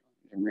وشيخ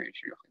جميع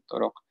شيوخ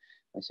الطرق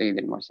وسيد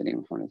المرسلين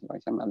محمد صلى الله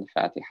عليه وسلم.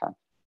 الفاتحة.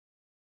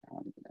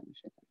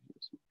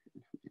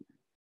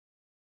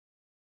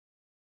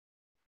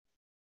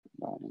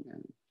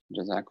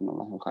 جزاكم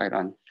الله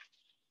خيرا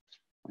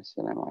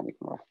والسلام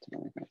عليكم ورحمة الله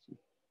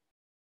وبركاته.